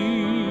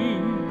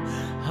dream,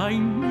 I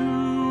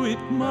knew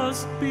it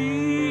must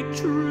be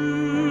true.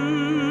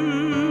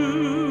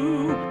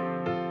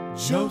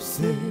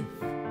 Joseph,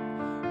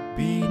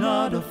 be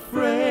not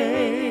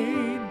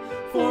afraid,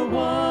 for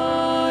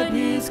what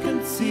is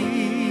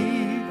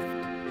conceived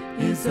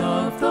is is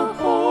of the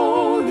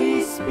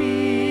Holy Spirit.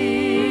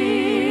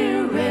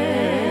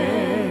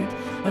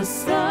 A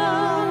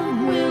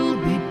Son will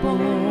be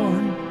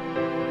born,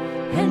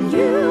 and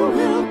you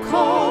will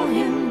call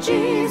him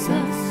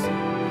Jesus,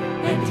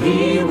 and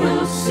he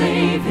will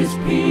save his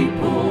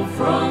people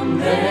from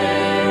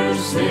their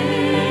sins.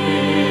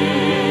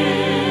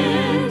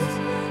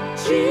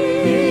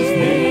 His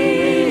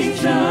name is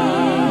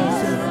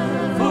Jesus,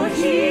 for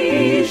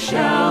he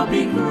shall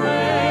be great,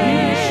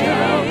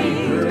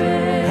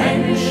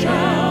 and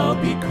shall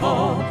be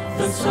called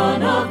the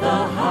Son of the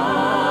Highest.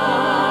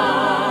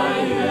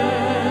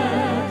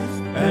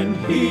 And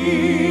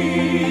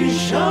he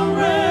shall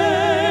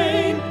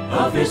reign,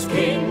 of his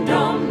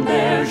kingdom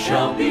there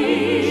shall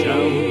be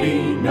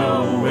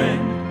no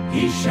end.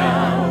 He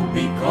shall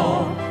be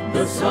called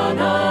the Son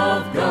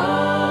of God.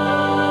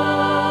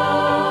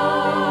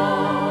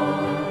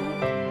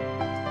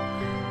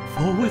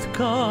 For with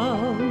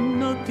God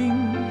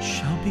nothing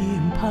shall be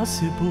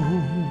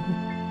impossible.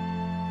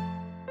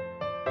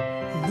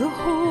 The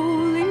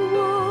Holy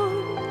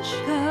One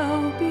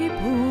shall be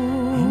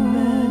born.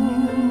 Emmanuel.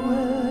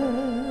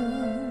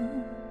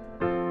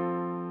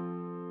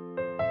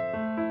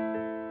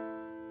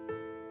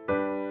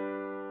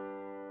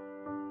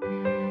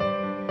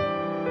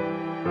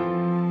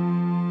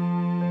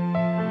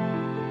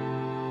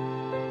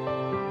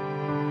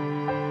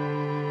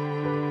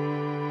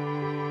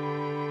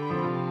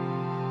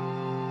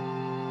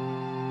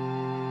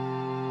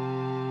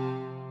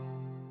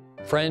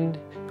 Friend,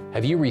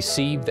 have you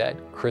received that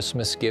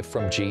Christmas gift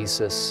from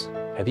Jesus?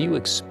 Have you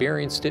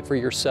experienced it for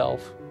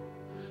yourself?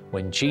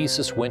 When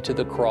Jesus went to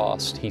the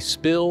cross, he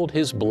spilled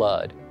his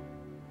blood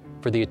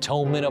for the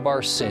atonement of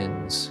our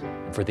sins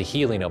and for the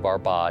healing of our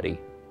body.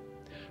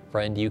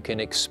 Friend, you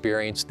can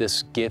experience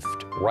this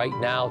gift right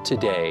now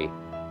today.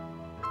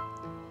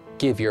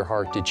 Give your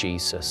heart to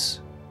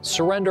Jesus.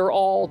 Surrender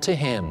all to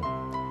him,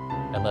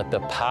 and let the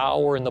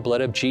power in the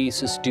blood of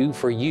Jesus do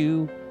for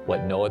you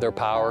what no other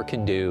power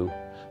can do.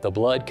 The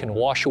blood can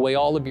wash away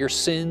all of your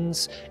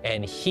sins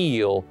and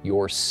heal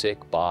your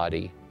sick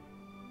body.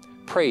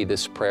 Pray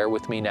this prayer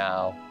with me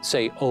now.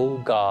 Say, "Oh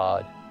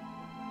God,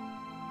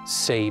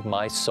 save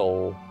my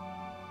soul.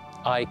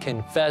 I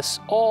confess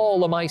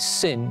all of my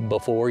sin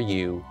before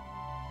you.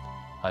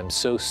 I'm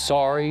so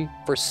sorry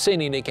for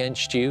sinning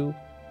against you,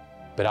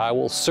 but I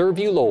will serve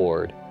you,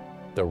 Lord,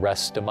 the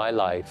rest of my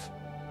life.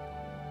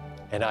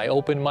 And I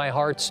open my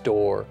heart's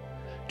door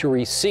to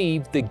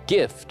receive the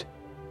gift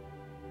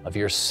of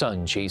your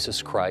Son,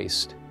 Jesus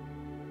Christ.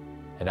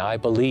 And I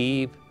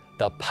believe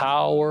the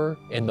power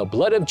in the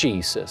blood of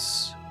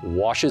Jesus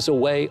washes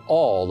away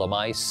all of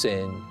my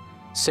sin."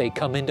 Say,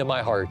 "Come into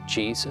my heart,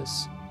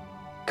 Jesus.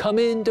 Come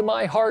into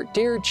my heart,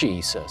 dear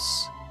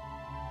Jesus."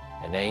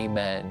 And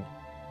amen.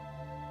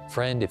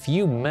 Friend, if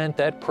you meant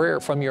that prayer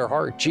from your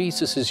heart,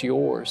 Jesus is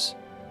yours.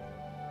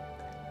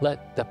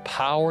 Let the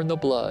power in the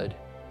blood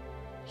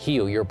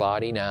heal your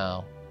body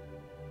now.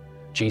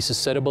 Jesus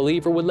said a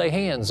believer would lay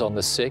hands on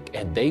the sick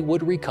and they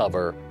would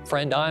recover.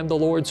 Friend, I'm the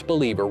Lord's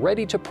believer,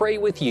 ready to pray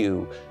with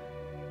you.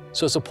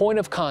 So as a point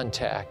of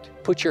contact,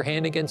 put your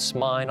hand against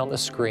mine on the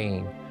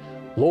screen.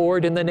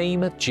 Lord, in the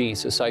name of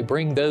Jesus, I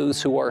bring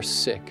those who are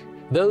sick,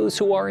 those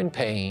who are in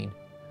pain,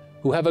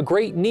 who have a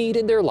great need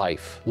in their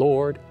life.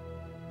 Lord,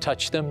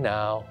 touch them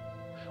now.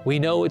 We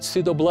know it's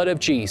through the blood of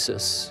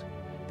Jesus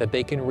that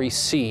they can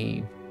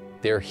receive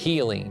their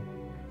healing,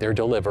 their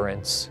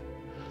deliverance.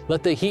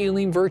 Let the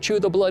healing virtue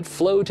of the blood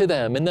flow to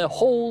them. In the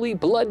holy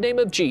blood name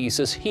of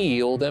Jesus,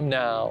 heal them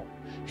now.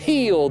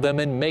 Heal them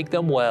and make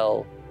them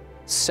well.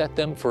 Set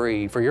them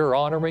free for your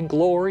honor and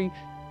glory.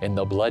 In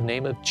the blood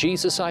name of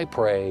Jesus I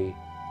pray,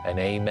 and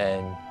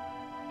amen.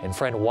 And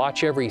friend,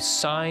 watch every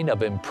sign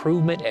of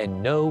improvement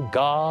and know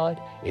God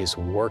is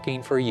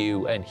working for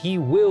you, and he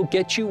will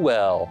get you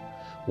well.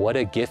 What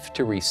a gift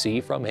to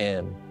receive from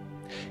him.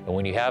 And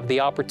when you have the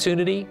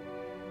opportunity,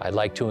 I'd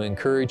like to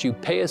encourage you,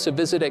 pay us a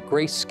visit at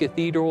Grace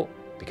Cathedral,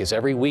 because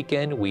every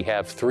weekend we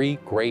have 3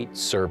 great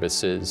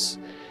services.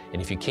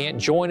 And if you can't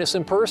join us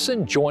in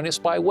person, join us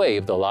by way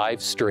of the live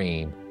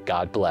stream.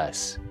 God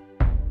bless.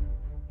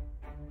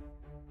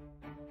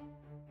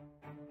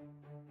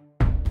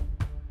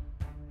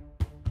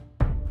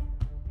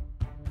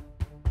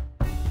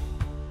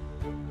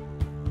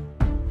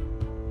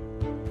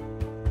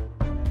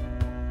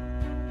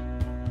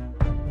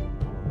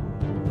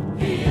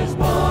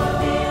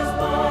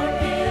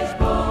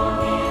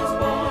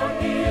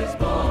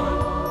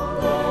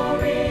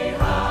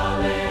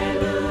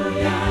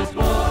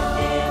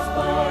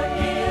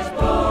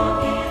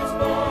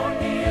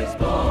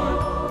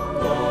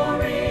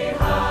 Glory,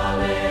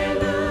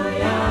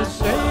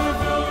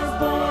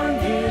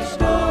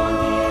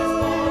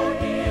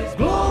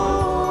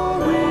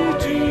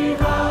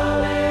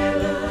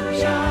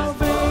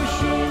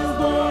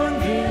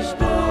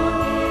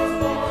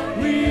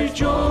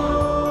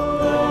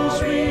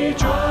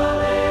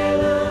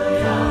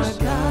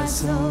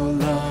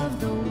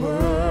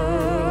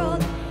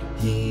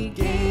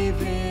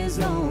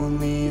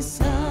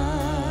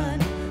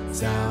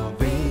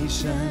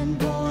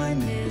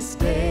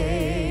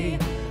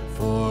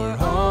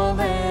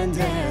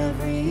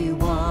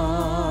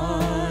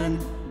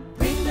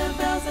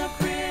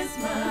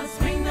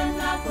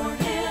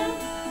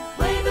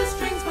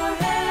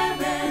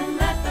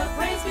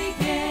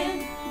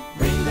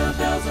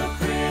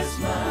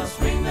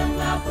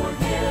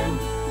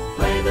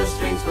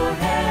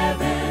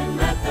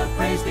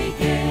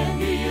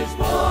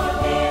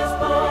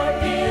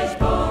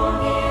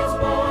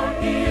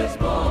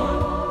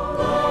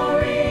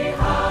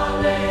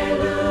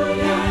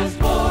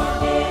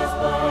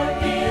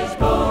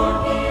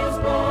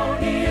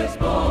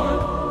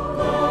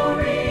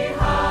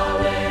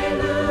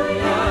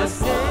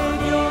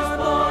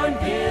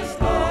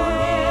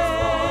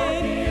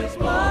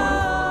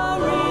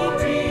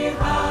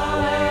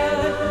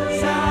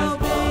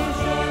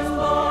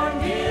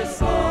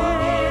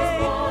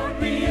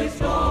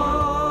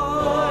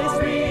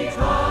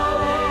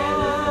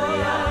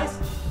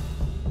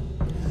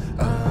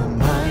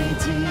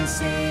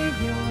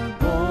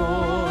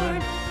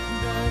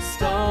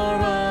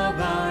 of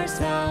our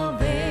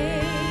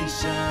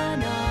salvation,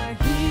 our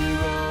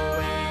hero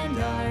and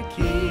our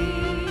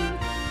king,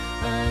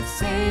 a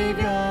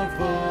Savior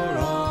for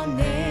all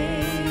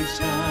nations.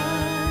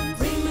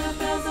 Ring the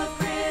bells of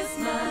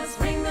Christmas,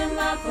 ring them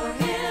loud for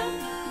him.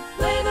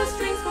 Play the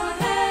strings for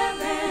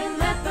heaven,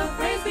 let the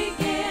praise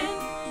begin.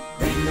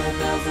 Ring the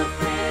bells of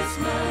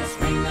Christmas,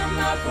 ring them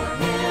loud for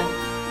him.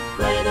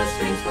 Play the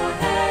strings for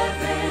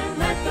heaven,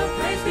 let the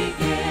praise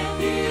begin.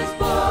 He is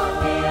born,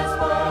 he is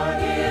born,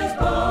 he is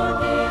born,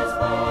 he is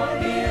born,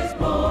 he is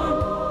born.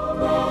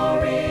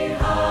 Glory,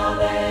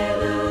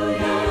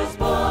 hallelujah. He is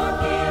born,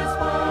 he is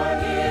born,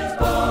 he is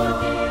born,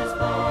 he is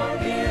born,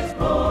 he is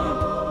born.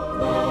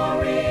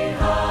 Glory,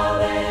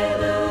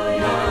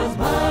 hallelujah.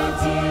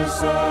 Mighty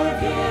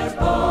Savior.